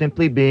by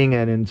simply being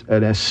an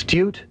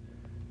astute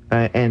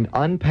and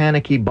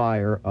unpanicky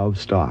buyer of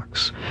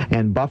stocks.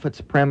 And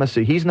Buffett's premise,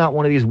 he's not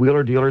one of these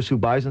wheeler dealers who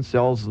buys and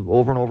sells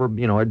over and over,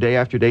 day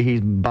after day.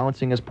 He's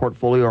bouncing his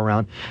portfolio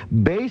around.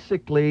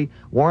 Basically,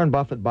 Warren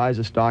Buffett buys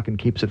a stock and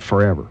keeps it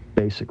forever,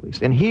 basically.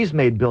 And he's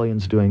made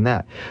billions doing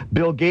that.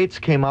 Bill Gates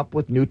came up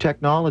with new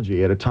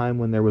technology at a time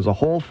when there was a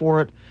hole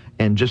for it,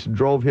 and just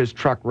drove his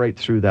truck right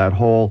through that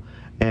hole,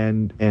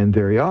 and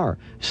there you are.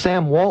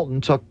 Sam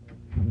Walton took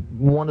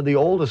one of the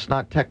oldest,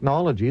 not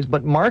technologies,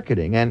 but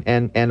marketing,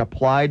 and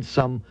applied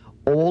some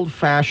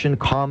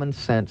old-fashioned common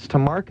sense to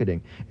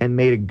marketing and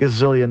made $1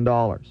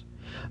 gazillion.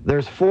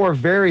 There's 4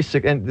 very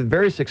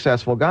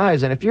successful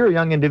guys, and if you're a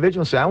young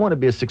individual and say, I want to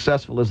be as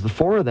successful as the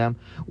 4 of them,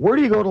 where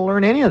do you go to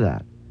learn any of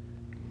that?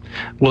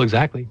 Well,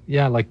 exactly.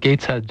 Yeah, like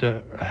Gates had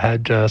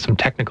some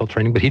technical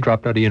training, but he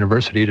dropped out of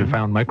university to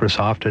found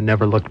Microsoft and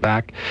never looked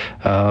back.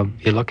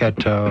 You look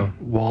at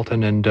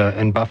Walton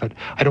and Buffett.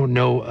 I don't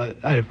know.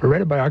 I've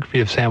read a biography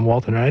of Sam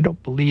Walton, and I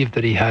don't believe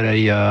that he had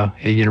a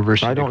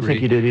university degree. I don't think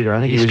he did either. I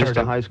think he was just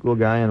a high school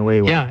guy and away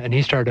he went. Yeah, and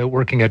he started out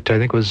working at, I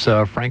think it was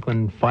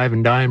Franklin Five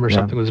and Dime or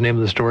something was the name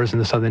of the stores in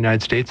the southern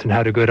United States, and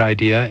had a good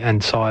idea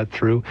and saw it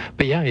through.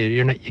 But yeah,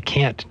 you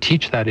can't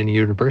teach that in a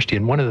university.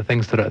 And one of the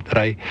things that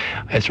I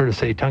sort of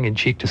say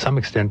tongue-in-cheek to some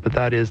extent, but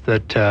that is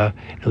that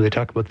they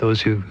talk about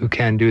those who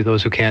can do,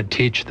 those who can't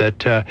teach,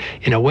 that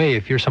in a way,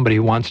 if you're somebody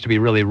who wants to be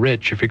really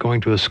rich, if you're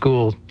going to a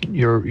school,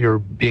 you're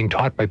being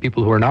taught by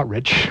people who are not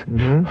rich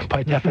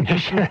by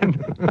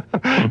definition.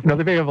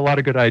 They may have a lot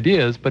of good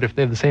ideas, but if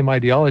they have the same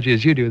ideology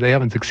as you do, they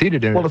haven't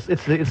succeeded in it. Well,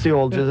 it's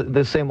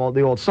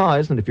the old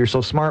size, and if you're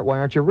so smart, why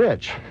aren't you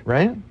rich,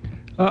 right?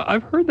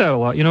 I've heard that a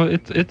lot.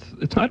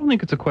 It's. I don't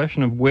think it's a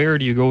question of where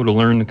do you go to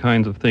learn the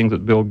kinds of things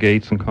that Bill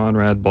Gates and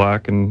Conrad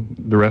Black and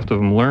the rest of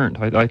them learned.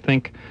 I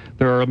think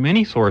there are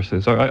many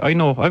sources. I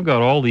know I've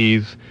got all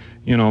these,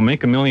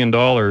 make $1 million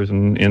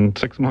in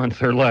 6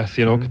 months or less,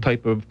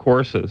 type of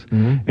courses.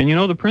 And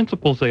the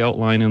principles they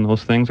outline in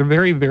those things are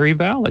very, very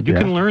valid. You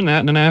can learn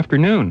that in an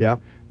afternoon. Yeah.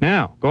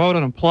 Now, go out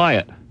and apply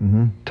it.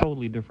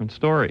 Totally different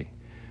story.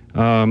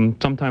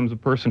 Sometimes a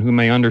person who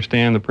may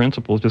understand the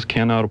principles just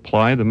cannot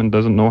apply them and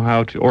doesn't know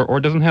how to,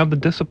 or doesn't have the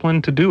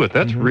discipline to do it.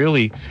 That's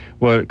really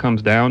what it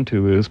comes down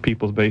to, is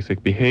people's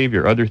basic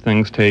behavior. Other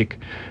things take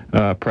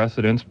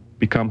precedence,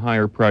 become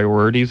higher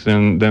priorities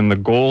than the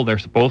goal they're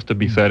supposed to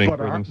be setting for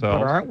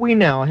themselves. But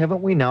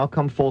haven't we now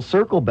come full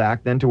circle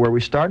back then to where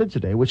we started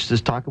today, which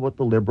is talk about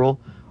the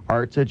liberal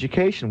arts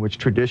education, which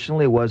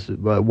traditionally was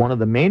one of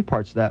the main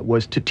parts of that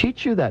was to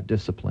teach you that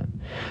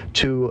discipline,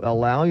 to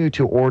allow you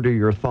to order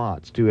your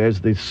thoughts, to, as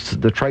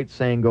the trite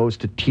saying goes,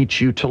 to teach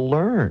you to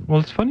learn.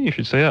 Well, it's funny you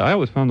should say that. I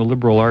always found the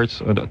liberal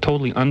arts a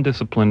totally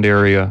undisciplined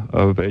area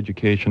of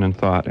education and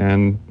thought,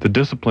 and the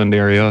disciplined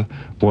area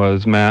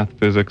was math,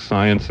 physics,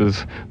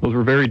 sciences. Those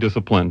were very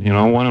disciplined.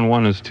 1 and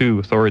 1 is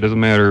 2. So it doesn't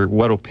matter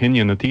what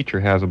opinion the teacher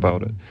has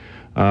about it.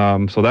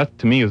 So that,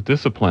 to me, is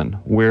discipline,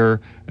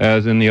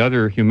 whereas in the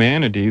other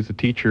humanities, the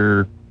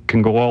teacher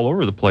can go all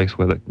over the place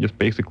with it. Just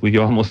basically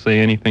almost say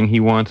anything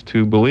he wants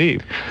to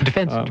believe. It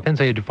depends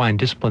how you define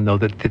discipline, though.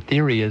 That the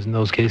theory is in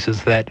those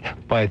cases that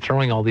by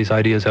throwing all these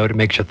ideas out, it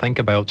makes you think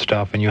about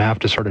stuff, and you have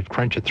to sort of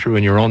crunch it through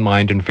in your own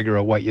mind and figure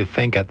out what you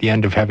think at the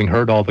end of having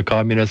heard all the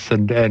communists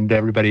and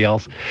everybody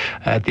else.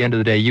 At the end of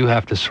the day, you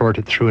have to sort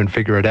it through and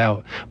figure it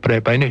out.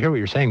 But I hear what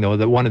you're saying, though,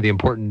 that one of the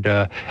important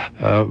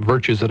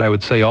virtues that I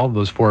would say all of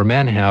those 4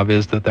 men have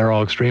is that they're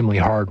all extremely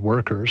hard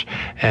workers.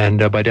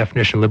 And by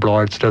definition, liberal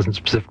arts doesn't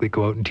specifically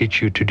go out and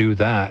teach you to do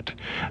that.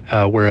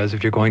 Whereas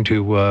if you're going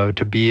to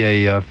be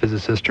a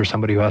physicist or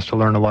somebody who has to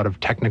learn a lot of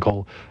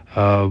technical,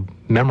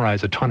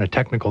 memorize a ton of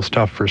technical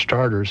stuff for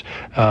starters,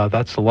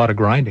 that's a lot of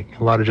grinding,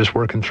 a lot of just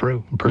working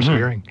through and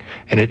persevering.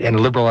 And a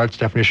liberal arts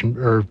definition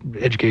or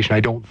education, I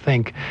don't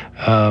think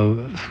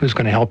is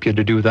going to help you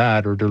to do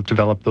that or to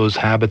develop those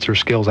habits or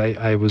skills.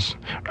 I was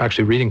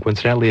actually reading,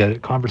 coincidentally, a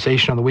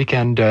conversation on the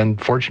weekend in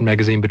Fortune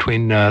magazine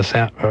between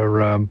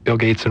Bill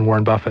Gates and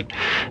Warren Buffett.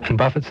 And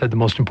Buffett said the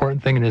most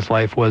important thing in his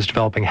life was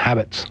developing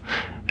habits.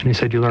 And he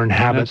said you learn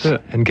habits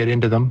and get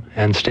into them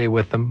and stay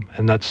with them,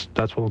 and that's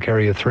what will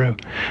carry you through.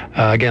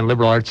 Again,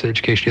 liberal arts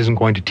education isn't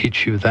going to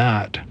teach you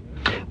that.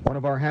 One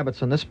of our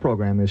habits on this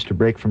program is to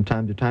break from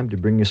time to time to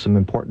bring you some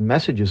important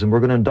messages, and we're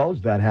going to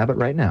indulge that habit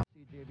right now.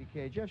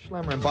 Jeff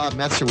Schlemmer and Bob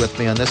Metzer with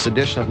me on this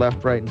edition of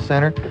Left, Right, and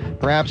Center.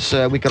 Perhaps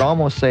we could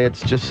almost say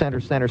it's just center,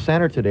 center,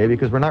 center today,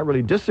 because we're not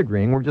really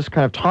disagreeing. We're just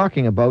kind of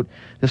talking about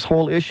this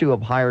whole issue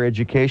of higher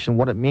education,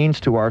 what it means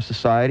to our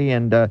society,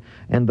 and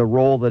the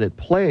role that it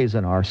plays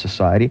in our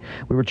society.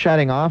 We were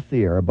chatting off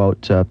the air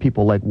about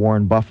people like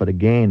Warren Buffett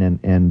again,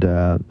 and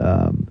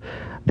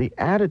the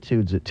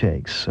attitudes it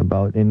takes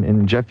about,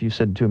 and Jeff, you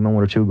said to a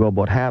moment or two ago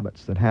about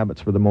habits, that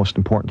habits were the most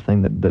important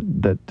thing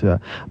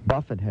that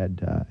Buffett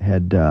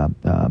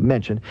had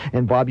mentioned.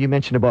 And Bob, you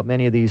mentioned about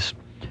many of these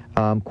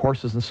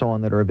courses and so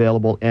on that are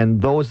available, and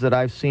those that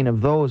I've seen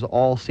of those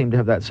all seem to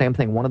have that same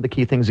thing. One of the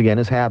key things, again,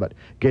 is habit.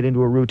 Get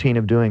into a routine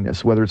of doing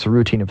this, whether it's a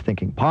routine of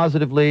thinking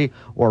positively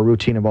or a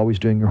routine of always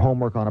doing your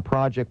homework on a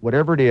project.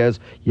 Whatever it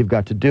is, you've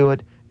got to do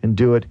it and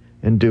do it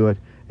and do it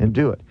and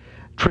do it.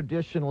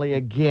 Traditionally,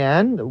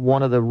 again,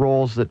 one of the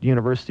roles that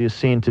university is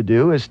seen to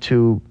do is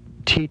to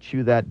teach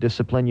you that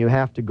discipline. You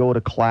have to go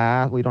to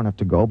class. Well, you don't have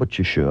to go, but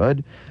you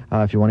should.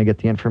 If you want to get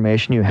the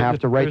information, you have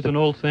to write. There's an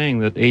old saying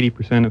that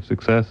 80% of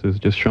success is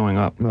just showing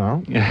up.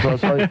 Well,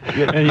 I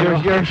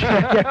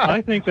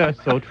think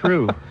that's so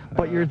true.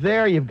 But you're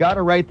there. You've got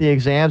to write the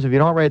exams. If you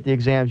don't write the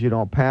exams, you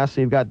don't pass.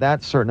 So you've got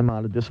that certain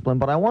amount of discipline.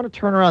 But I want to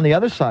turn around the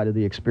other side of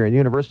the experience, the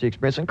university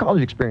experience, and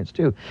college experience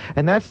too,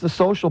 and that's the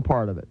social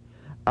part of it.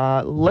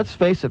 Let's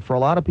face it, for a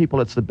lot of people,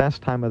 it's the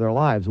best time of their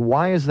lives.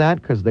 Why is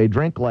that? Because they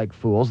drink like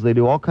fools. They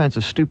do all kinds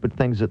of stupid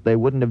things that they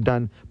wouldn't have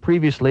done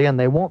previously, and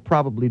they won't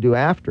probably do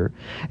after.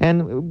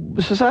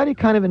 And society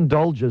kind of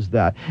indulges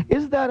that.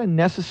 Is that a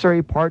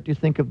necessary part, do you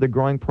think, of the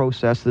growing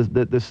process,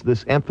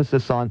 this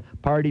emphasis on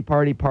party,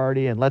 party,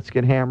 party, and let's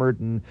get hammered,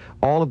 and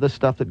all of this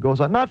stuff that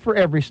goes on? Not for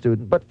every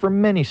student, but for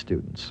many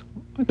students.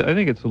 I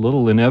think it's a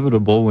little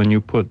inevitable when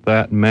you put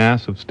that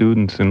mass of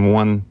students in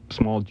one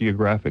small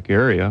geographic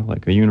area,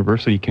 like a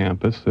university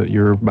campus, that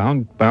you're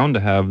bound to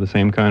have the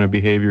same kind of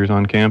behaviors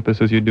on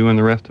campus as you do in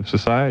the rest of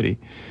society.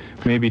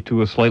 Maybe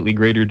to a slightly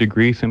greater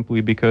degree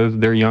simply because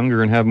they're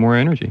younger and have more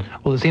energy.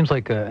 Well, it seems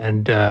like,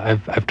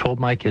 I've told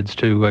my kids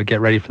to get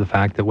ready for the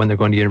fact that when they're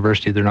going to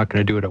university, they're not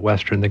going to do it at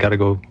Western. They got to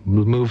go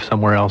move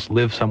somewhere else,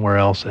 live somewhere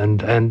else, and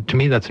to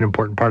me, that's an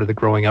important part of the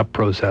growing up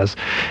process.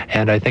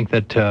 And I think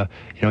that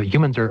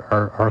humans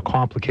are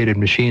complicated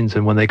machines,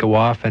 and when they go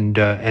off and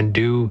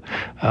do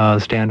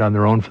stand on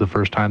their own for the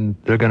first time,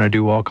 they're going to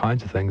do all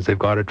kinds of things. They've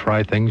got to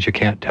try things. You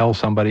can't tell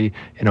somebody,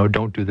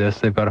 don't do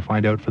this. They've got to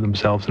find out for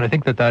themselves. And I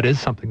think that is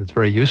something that's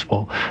very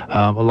useful.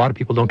 A lot of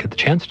people don't get the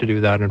chance to do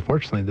that,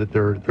 unfortunately, that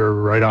they're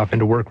right off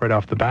into work right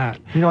off the bat.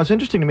 It's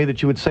interesting to me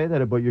that you would say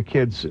that about your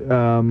kids.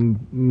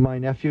 My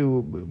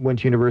nephew went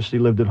to university,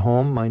 lived at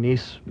home. My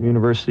niece,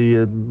 university,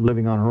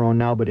 living on her own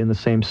now, but in the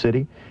same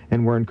city,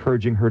 and we're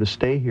encouraging her to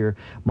stay here.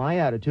 My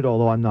attitude,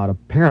 although I'm not a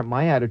parent,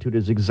 my attitude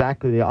is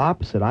exactly the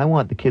opposite. I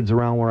want the kids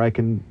around where I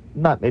can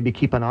not maybe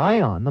keep an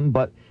eye on them,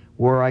 but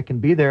where I can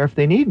be there if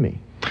they need me.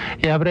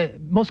 Yeah, but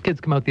most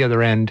kids come out the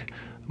other end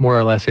more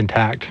or less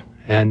intact.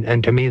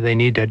 And to me, they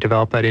need to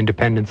develop that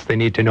independence. They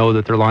need to know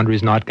that their laundry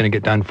is not going to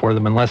get done for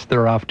them. Unless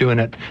they're off doing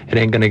it, it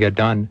ain't going to get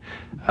done.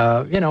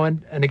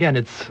 And again,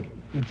 it's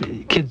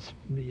kids,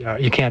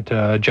 you can't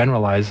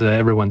generalize.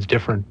 Everyone's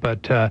different.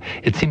 But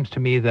it seems to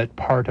me that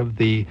part of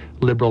the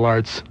liberal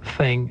arts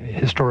thing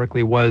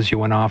historically was you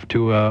went off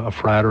to a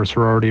frat or a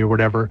sorority or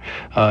whatever.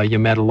 You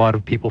met a lot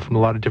of people from a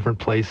lot of different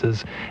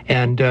places.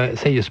 And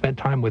say you spent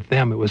time with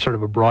them, it was sort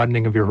of a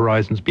broadening of your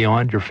horizons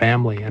beyond your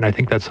family. And I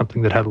think that's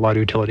something that had a lot of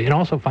utility. And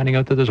also finding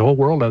out that there's a whole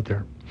world out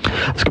there.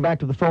 Let's go back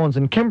to the phones,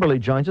 and Kimberly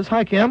joins us.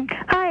 Hi, Kim.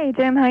 Hi,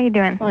 Jim. How you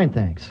doing? Fine,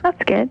 thanks.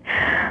 That's good.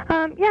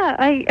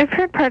 I've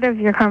heard part of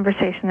your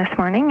conversation this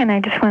morning, and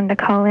I just wanted to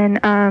call in.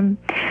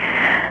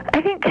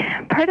 I think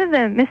part of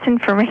the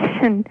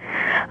misinformation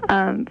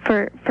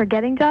for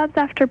getting jobs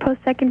after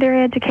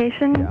post-secondary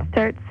education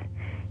starts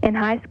in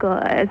high school,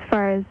 as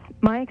far as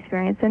my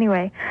experience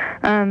anyway.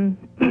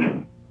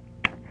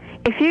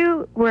 If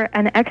you were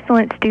an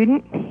excellent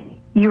student,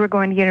 you were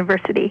going to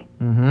university.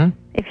 Mm-hmm.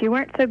 If you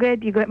weren't so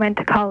good, you went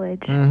to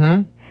college.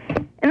 Mm-hmm.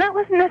 And that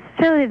wasn't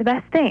necessarily the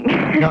best thing.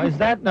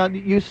 Now,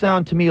 you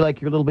sound to me like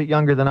you're a little bit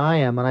younger than I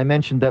am, and I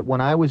mentioned that when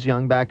I was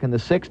young back in the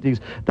 60s,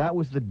 that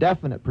was the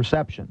definite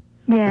perception.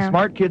 Yeah. The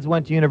smart kids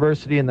went to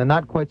university, and the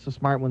not quite so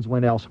smart ones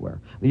went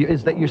elsewhere.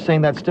 Is that you're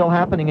saying that's still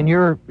happening in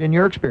your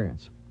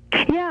experience?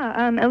 Yeah,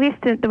 at least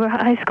at the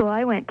high school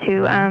I went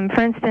to.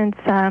 For instance,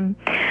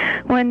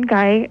 one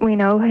guy we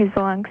know, who's a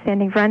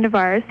long-standing friend of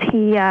ours,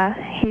 he's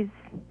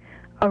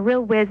a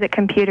real whiz at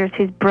computers.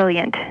 He's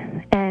brilliant,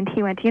 and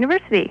he went to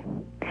university.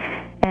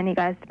 And he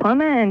got his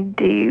diploma, and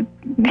he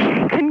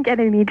couldn't get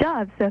any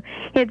jobs, so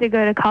he had to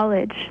go to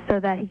college so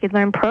that he could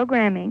learn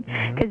programming,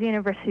 because the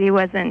university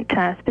wasn't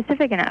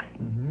specific enough.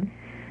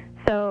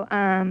 So,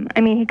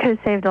 he could have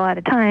saved a lot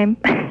of time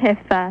if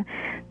the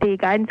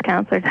guidance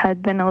counselors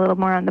had been a little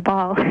more on the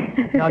ball.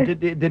 Now,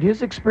 did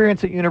his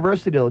experience at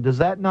university, though, does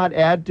that not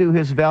add to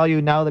his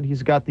value now that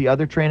he's got the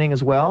other training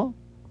as well?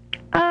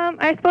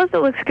 I suppose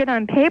it looks good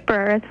on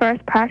paper. As far as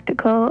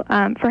practical,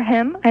 for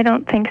him, I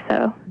don't think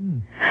so.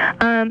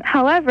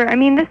 However,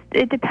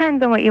 it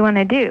depends on what you want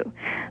to do.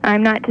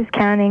 I'm not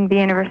discounting the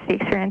university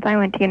experience. I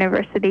went to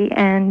university,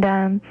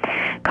 and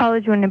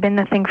college wouldn't have been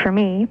the thing for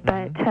me.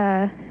 But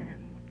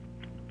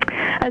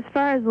as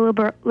far as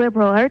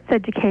liberal arts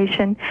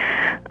education,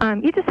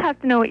 you just have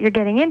to know what you're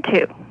getting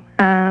into.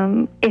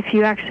 If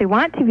you actually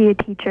want to be a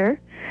teacher,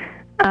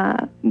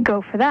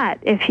 go for that.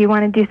 If you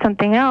want to do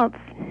something else,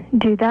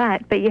 do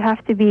that. But you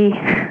have to be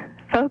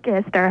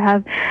focused or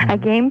have a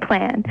game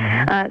plan.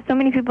 So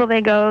many people,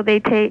 they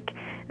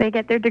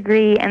get their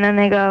degree, and then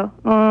they go,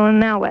 oh,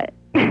 now what?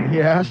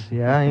 Yes,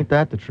 yeah, ain't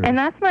that the truth? And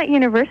that's not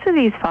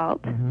university's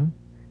fault.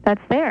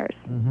 That's theirs.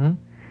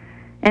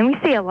 And we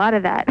see a lot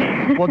of that.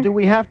 Well, do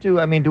we have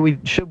to,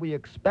 should we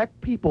expect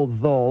people,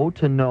 though,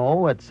 to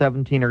know at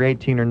 17 or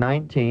 18 or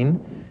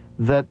 19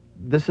 that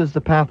this is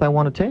the path I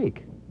want to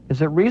take?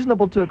 Is it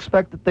reasonable to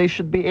expect that they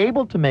should be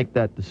able to make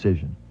that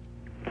decision?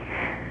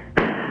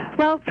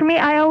 Well, for me,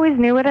 I always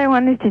knew what I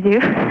wanted to do.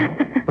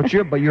 But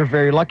you're a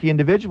very lucky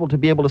individual to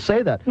be able to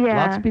say that.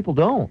 Yeah. Lots of people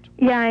don't.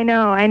 Yeah, I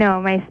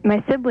know.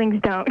 My siblings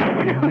don't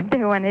know what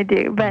they want to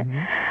do. But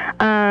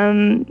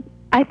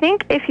I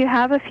think if you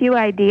have a few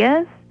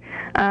ideas,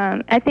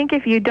 I think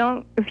if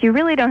you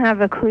really don't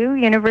have a clue,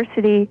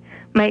 university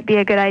might be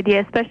a good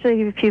idea,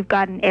 especially if you've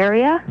got an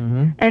area,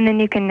 and then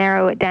you can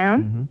narrow it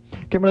down.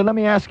 Kimberly, let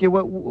me ask you,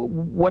 what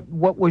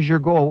was your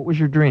goal? What was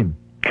your dream?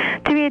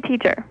 To be a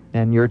teacher.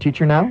 And you're a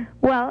teacher now?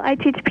 Well, I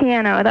teach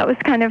piano. That was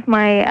kind of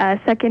my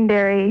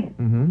secondary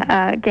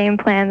game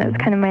plan. That was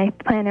kind of my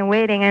plan in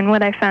waiting. And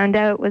what I found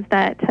out was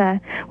that,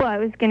 it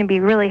was going to be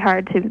really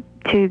hard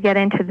to get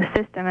into the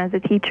system as a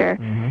teacher.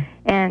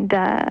 And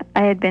I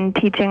had been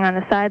teaching on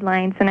the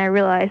sidelines, and I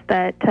realized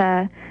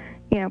that,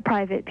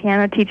 private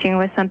piano teaching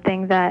was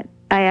something that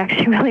I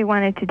actually really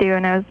wanted to do,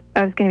 and I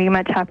was going to be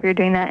much happier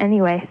doing that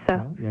anyway. So.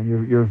 Well,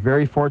 and you're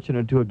very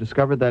fortunate to have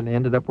discovered that and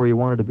ended up where you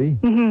wanted to be.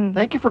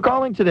 Thank you for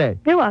calling today.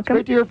 You're welcome.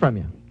 It's great to hear from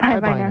you. Bye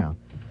now.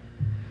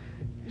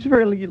 She's a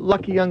very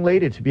lucky young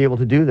lady to be able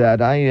to do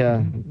that. I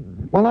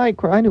knew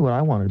what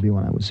I wanted to be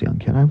when I was a young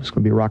kid. I was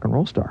going to be a rock and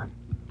roll star,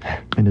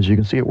 and as you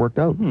can see, it worked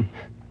out.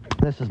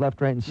 This is Left,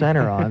 Right, and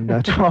Center on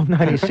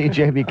 1290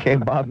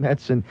 CJBK. Bob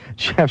Metz and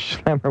Jeff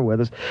Schlemmer with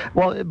us.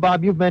 Well,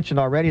 Bob, you've mentioned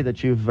already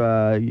that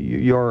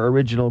your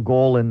original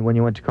goal, and when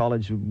you went to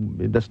college,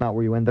 that's not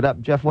where you ended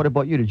up. Jeff, what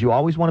about you? Did you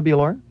always want to be a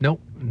lawyer? No,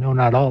 not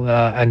at all.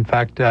 In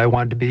fact, I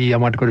wanted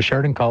to go to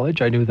Sheridan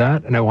College. I knew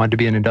that, and I wanted to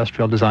be an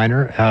industrial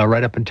designer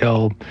right up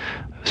until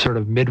sort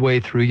of midway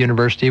through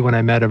university, when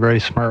I met a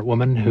very smart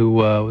woman who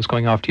was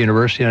going off to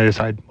university, and I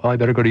decided, well, I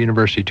better go to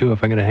university too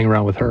if I'm going to hang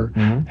around with her,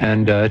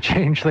 and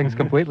change things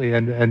completely,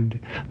 and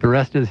the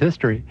rest is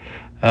history.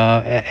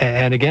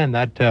 And again,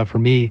 that for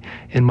me,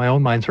 in my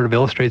own mind, sort of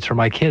illustrates for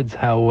my kids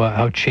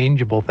how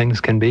changeable things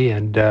can be,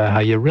 and how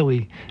you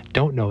really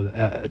don't know.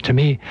 To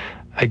me,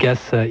 I guess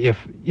if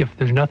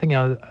there's nothing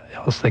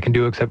else they can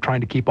do except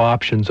trying to keep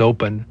options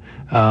open,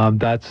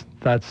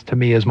 that's to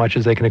me as much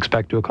as they can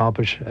expect to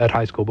accomplish at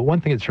high school. But one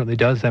thing it certainly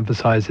does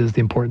emphasize is the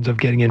importance of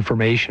getting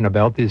information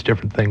about these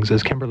different things.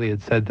 As Kimberly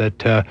had said,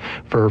 that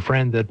for her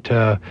friend,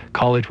 that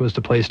college was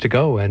the place to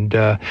go. And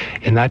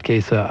in that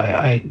case,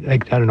 I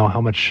don't know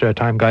how much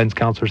time guidance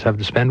counselors have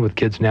to spend with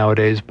kids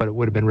nowadays, but it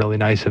would have been really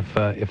nice if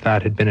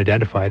that had been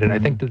identified. And I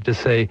think that to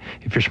say,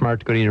 if you're smart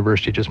to go to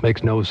university, just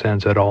makes no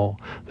sense at all,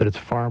 that it's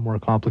far more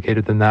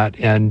complicated than that.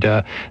 And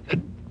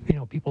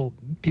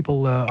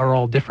people are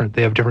all different.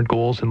 They have different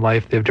goals in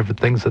life. They have different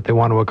things that they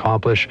want to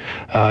accomplish.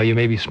 You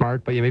may be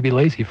smart, but you may be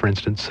lazy, for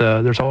instance.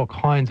 There's all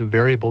kinds of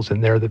variables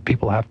in there that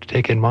people have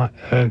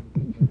to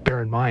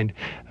bear in mind.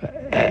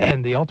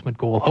 And the ultimate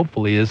goal,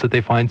 hopefully, is that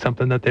they find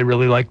something that they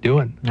really like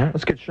doing. All right,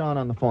 let's get Sean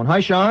on the phone. Hi,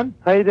 Sean.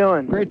 How you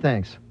doing? Great,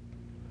 thanks.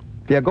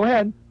 Yeah, go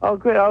ahead. Oh,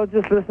 great. I was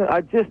just listening.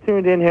 I just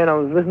tuned in here, and I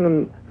was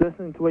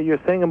listening to what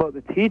you're saying about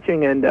the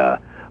teaching, and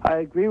I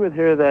agree with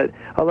her that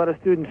a lot of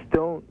students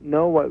don't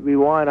know what we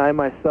want. I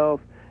myself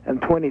am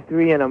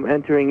 23, and I'm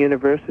entering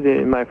university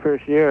in my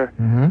first year.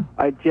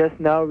 I just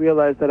now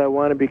realized that I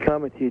want to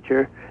become a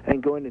teacher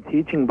and go into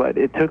teaching, but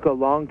it took a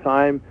long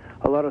time,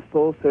 a lot of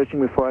soul searching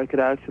before I could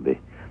actually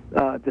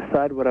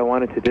decide what I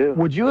wanted to do.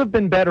 Would you have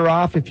been better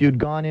off if you'd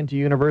gone into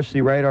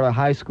university right out of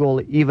high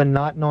school, even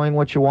not knowing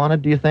what you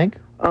wanted, do you think?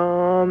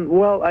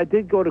 Well, I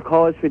did go to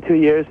college for 2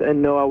 years,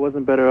 and no, I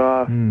wasn't better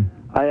off.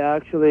 I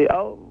actually,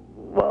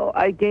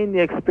 I gained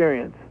the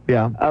experience.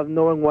 of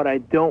knowing what I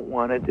don't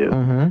want to do,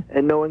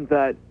 and knowing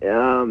that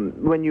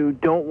when you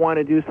don't want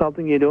to do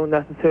something, you don't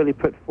necessarily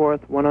put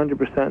forth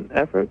 100%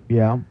 effort.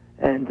 Yeah.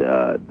 And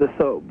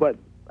but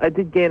I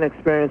did gain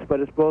experience, but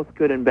it's both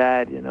good and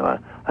bad. You know,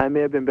 I may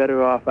have been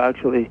better off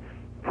actually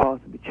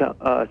possibly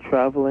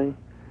traveling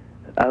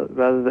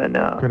rather than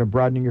kind of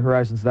broadening your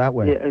horizons that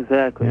way. Yeah,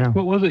 exactly. Yeah.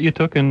 What was it you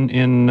took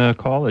in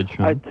college?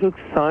 Huh? I took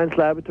science,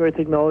 laboratory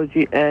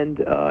technology, and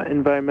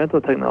environmental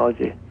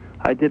technology.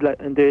 I did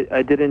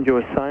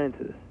enjoy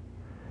sciences,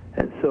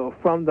 and so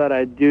from that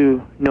I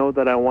do know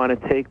that I want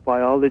to take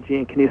biology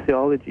and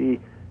kinesiology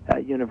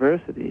at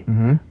university.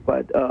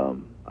 But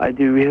I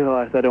do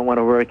realize I don't want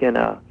to work in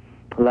a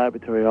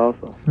laboratory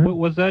also.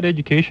 Was that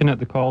education at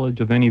the college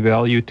of any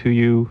value to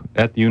you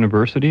at the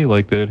university?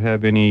 Like, did it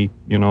have any,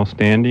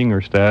 standing or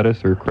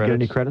status or credits? Get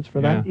any credits for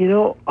that? You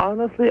know,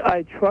 honestly,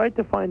 I tried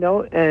to find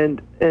out,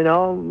 and in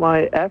all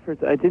my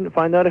efforts, I didn't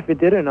find out if it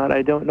did or not.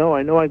 I don't know.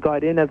 I know I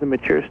got in as a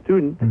mature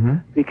student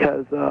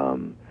because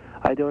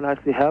I don't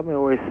actually have my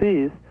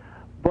OACs,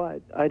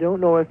 but I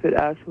don't know if it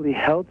actually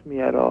helped me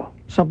at all.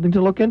 Something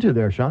to look into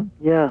there, Sean.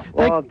 Yeah.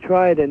 Well, I've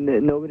tried, and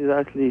nobody's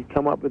actually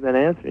come up with an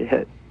answer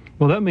yet.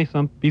 Well, that may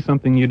be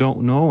something you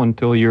don't know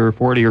until you're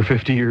 40 or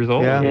 50 years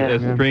old,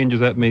 as strange as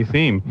that may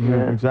seem.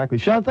 Yeah, exactly.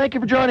 Sean, thank you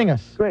for joining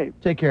us. Great.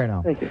 Take care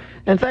now. Thank you.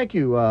 And thank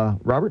you,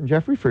 Robert and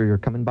Jeffrey, for your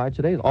coming by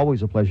today. It's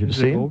always a pleasure to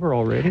see you. Is it over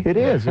already? It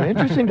is. An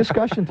interesting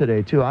discussion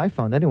today, too, I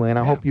found anyway, and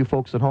I hope you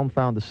folks at home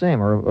found the same,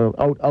 or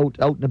out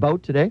and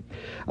about today.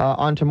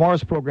 On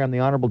tomorrow's program, the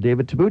Honorable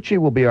David Tabucci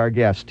will be our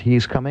guest.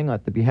 He's coming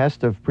at the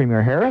behest of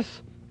Premier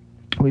Harris.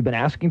 We've been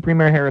asking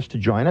Premier Harris to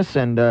join us,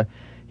 and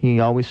he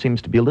always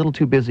seems to be a little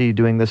too busy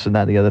doing this and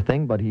that and the other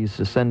thing, but he's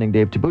sending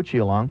Dave Tabucci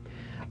along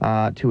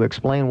to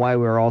explain why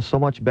we're all so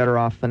much better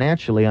off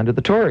financially under the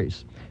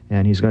Tories.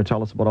 And he's going to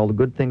tell us about all the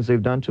good things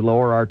they've done to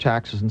lower our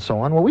taxes and so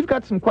on. Well, we've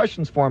got some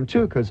questions for him,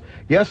 too, because,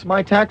 yes,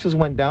 my taxes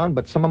went down,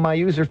 but some of my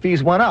user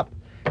fees went up.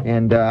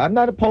 And I'm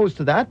not opposed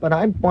to that, but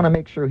I want to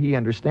make sure he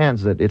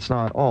understands that it's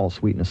not all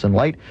sweetness and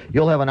light.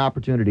 You'll have an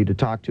opportunity to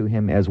talk to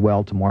him as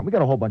well tomorrow. We've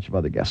got a whole bunch of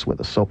other guests with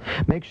us, so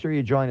make sure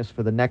you join us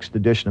for the next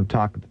edition of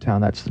Talk of the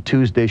Town. That's the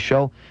Tuesday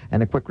show.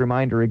 And a quick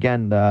reminder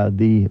again,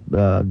 the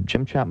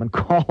Jim Chapman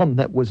column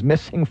that was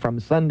missing from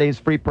Sunday's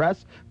Free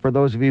Press, for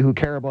those of you who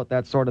care about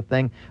that sort of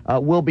thing,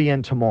 will be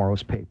in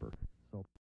tomorrow's paper.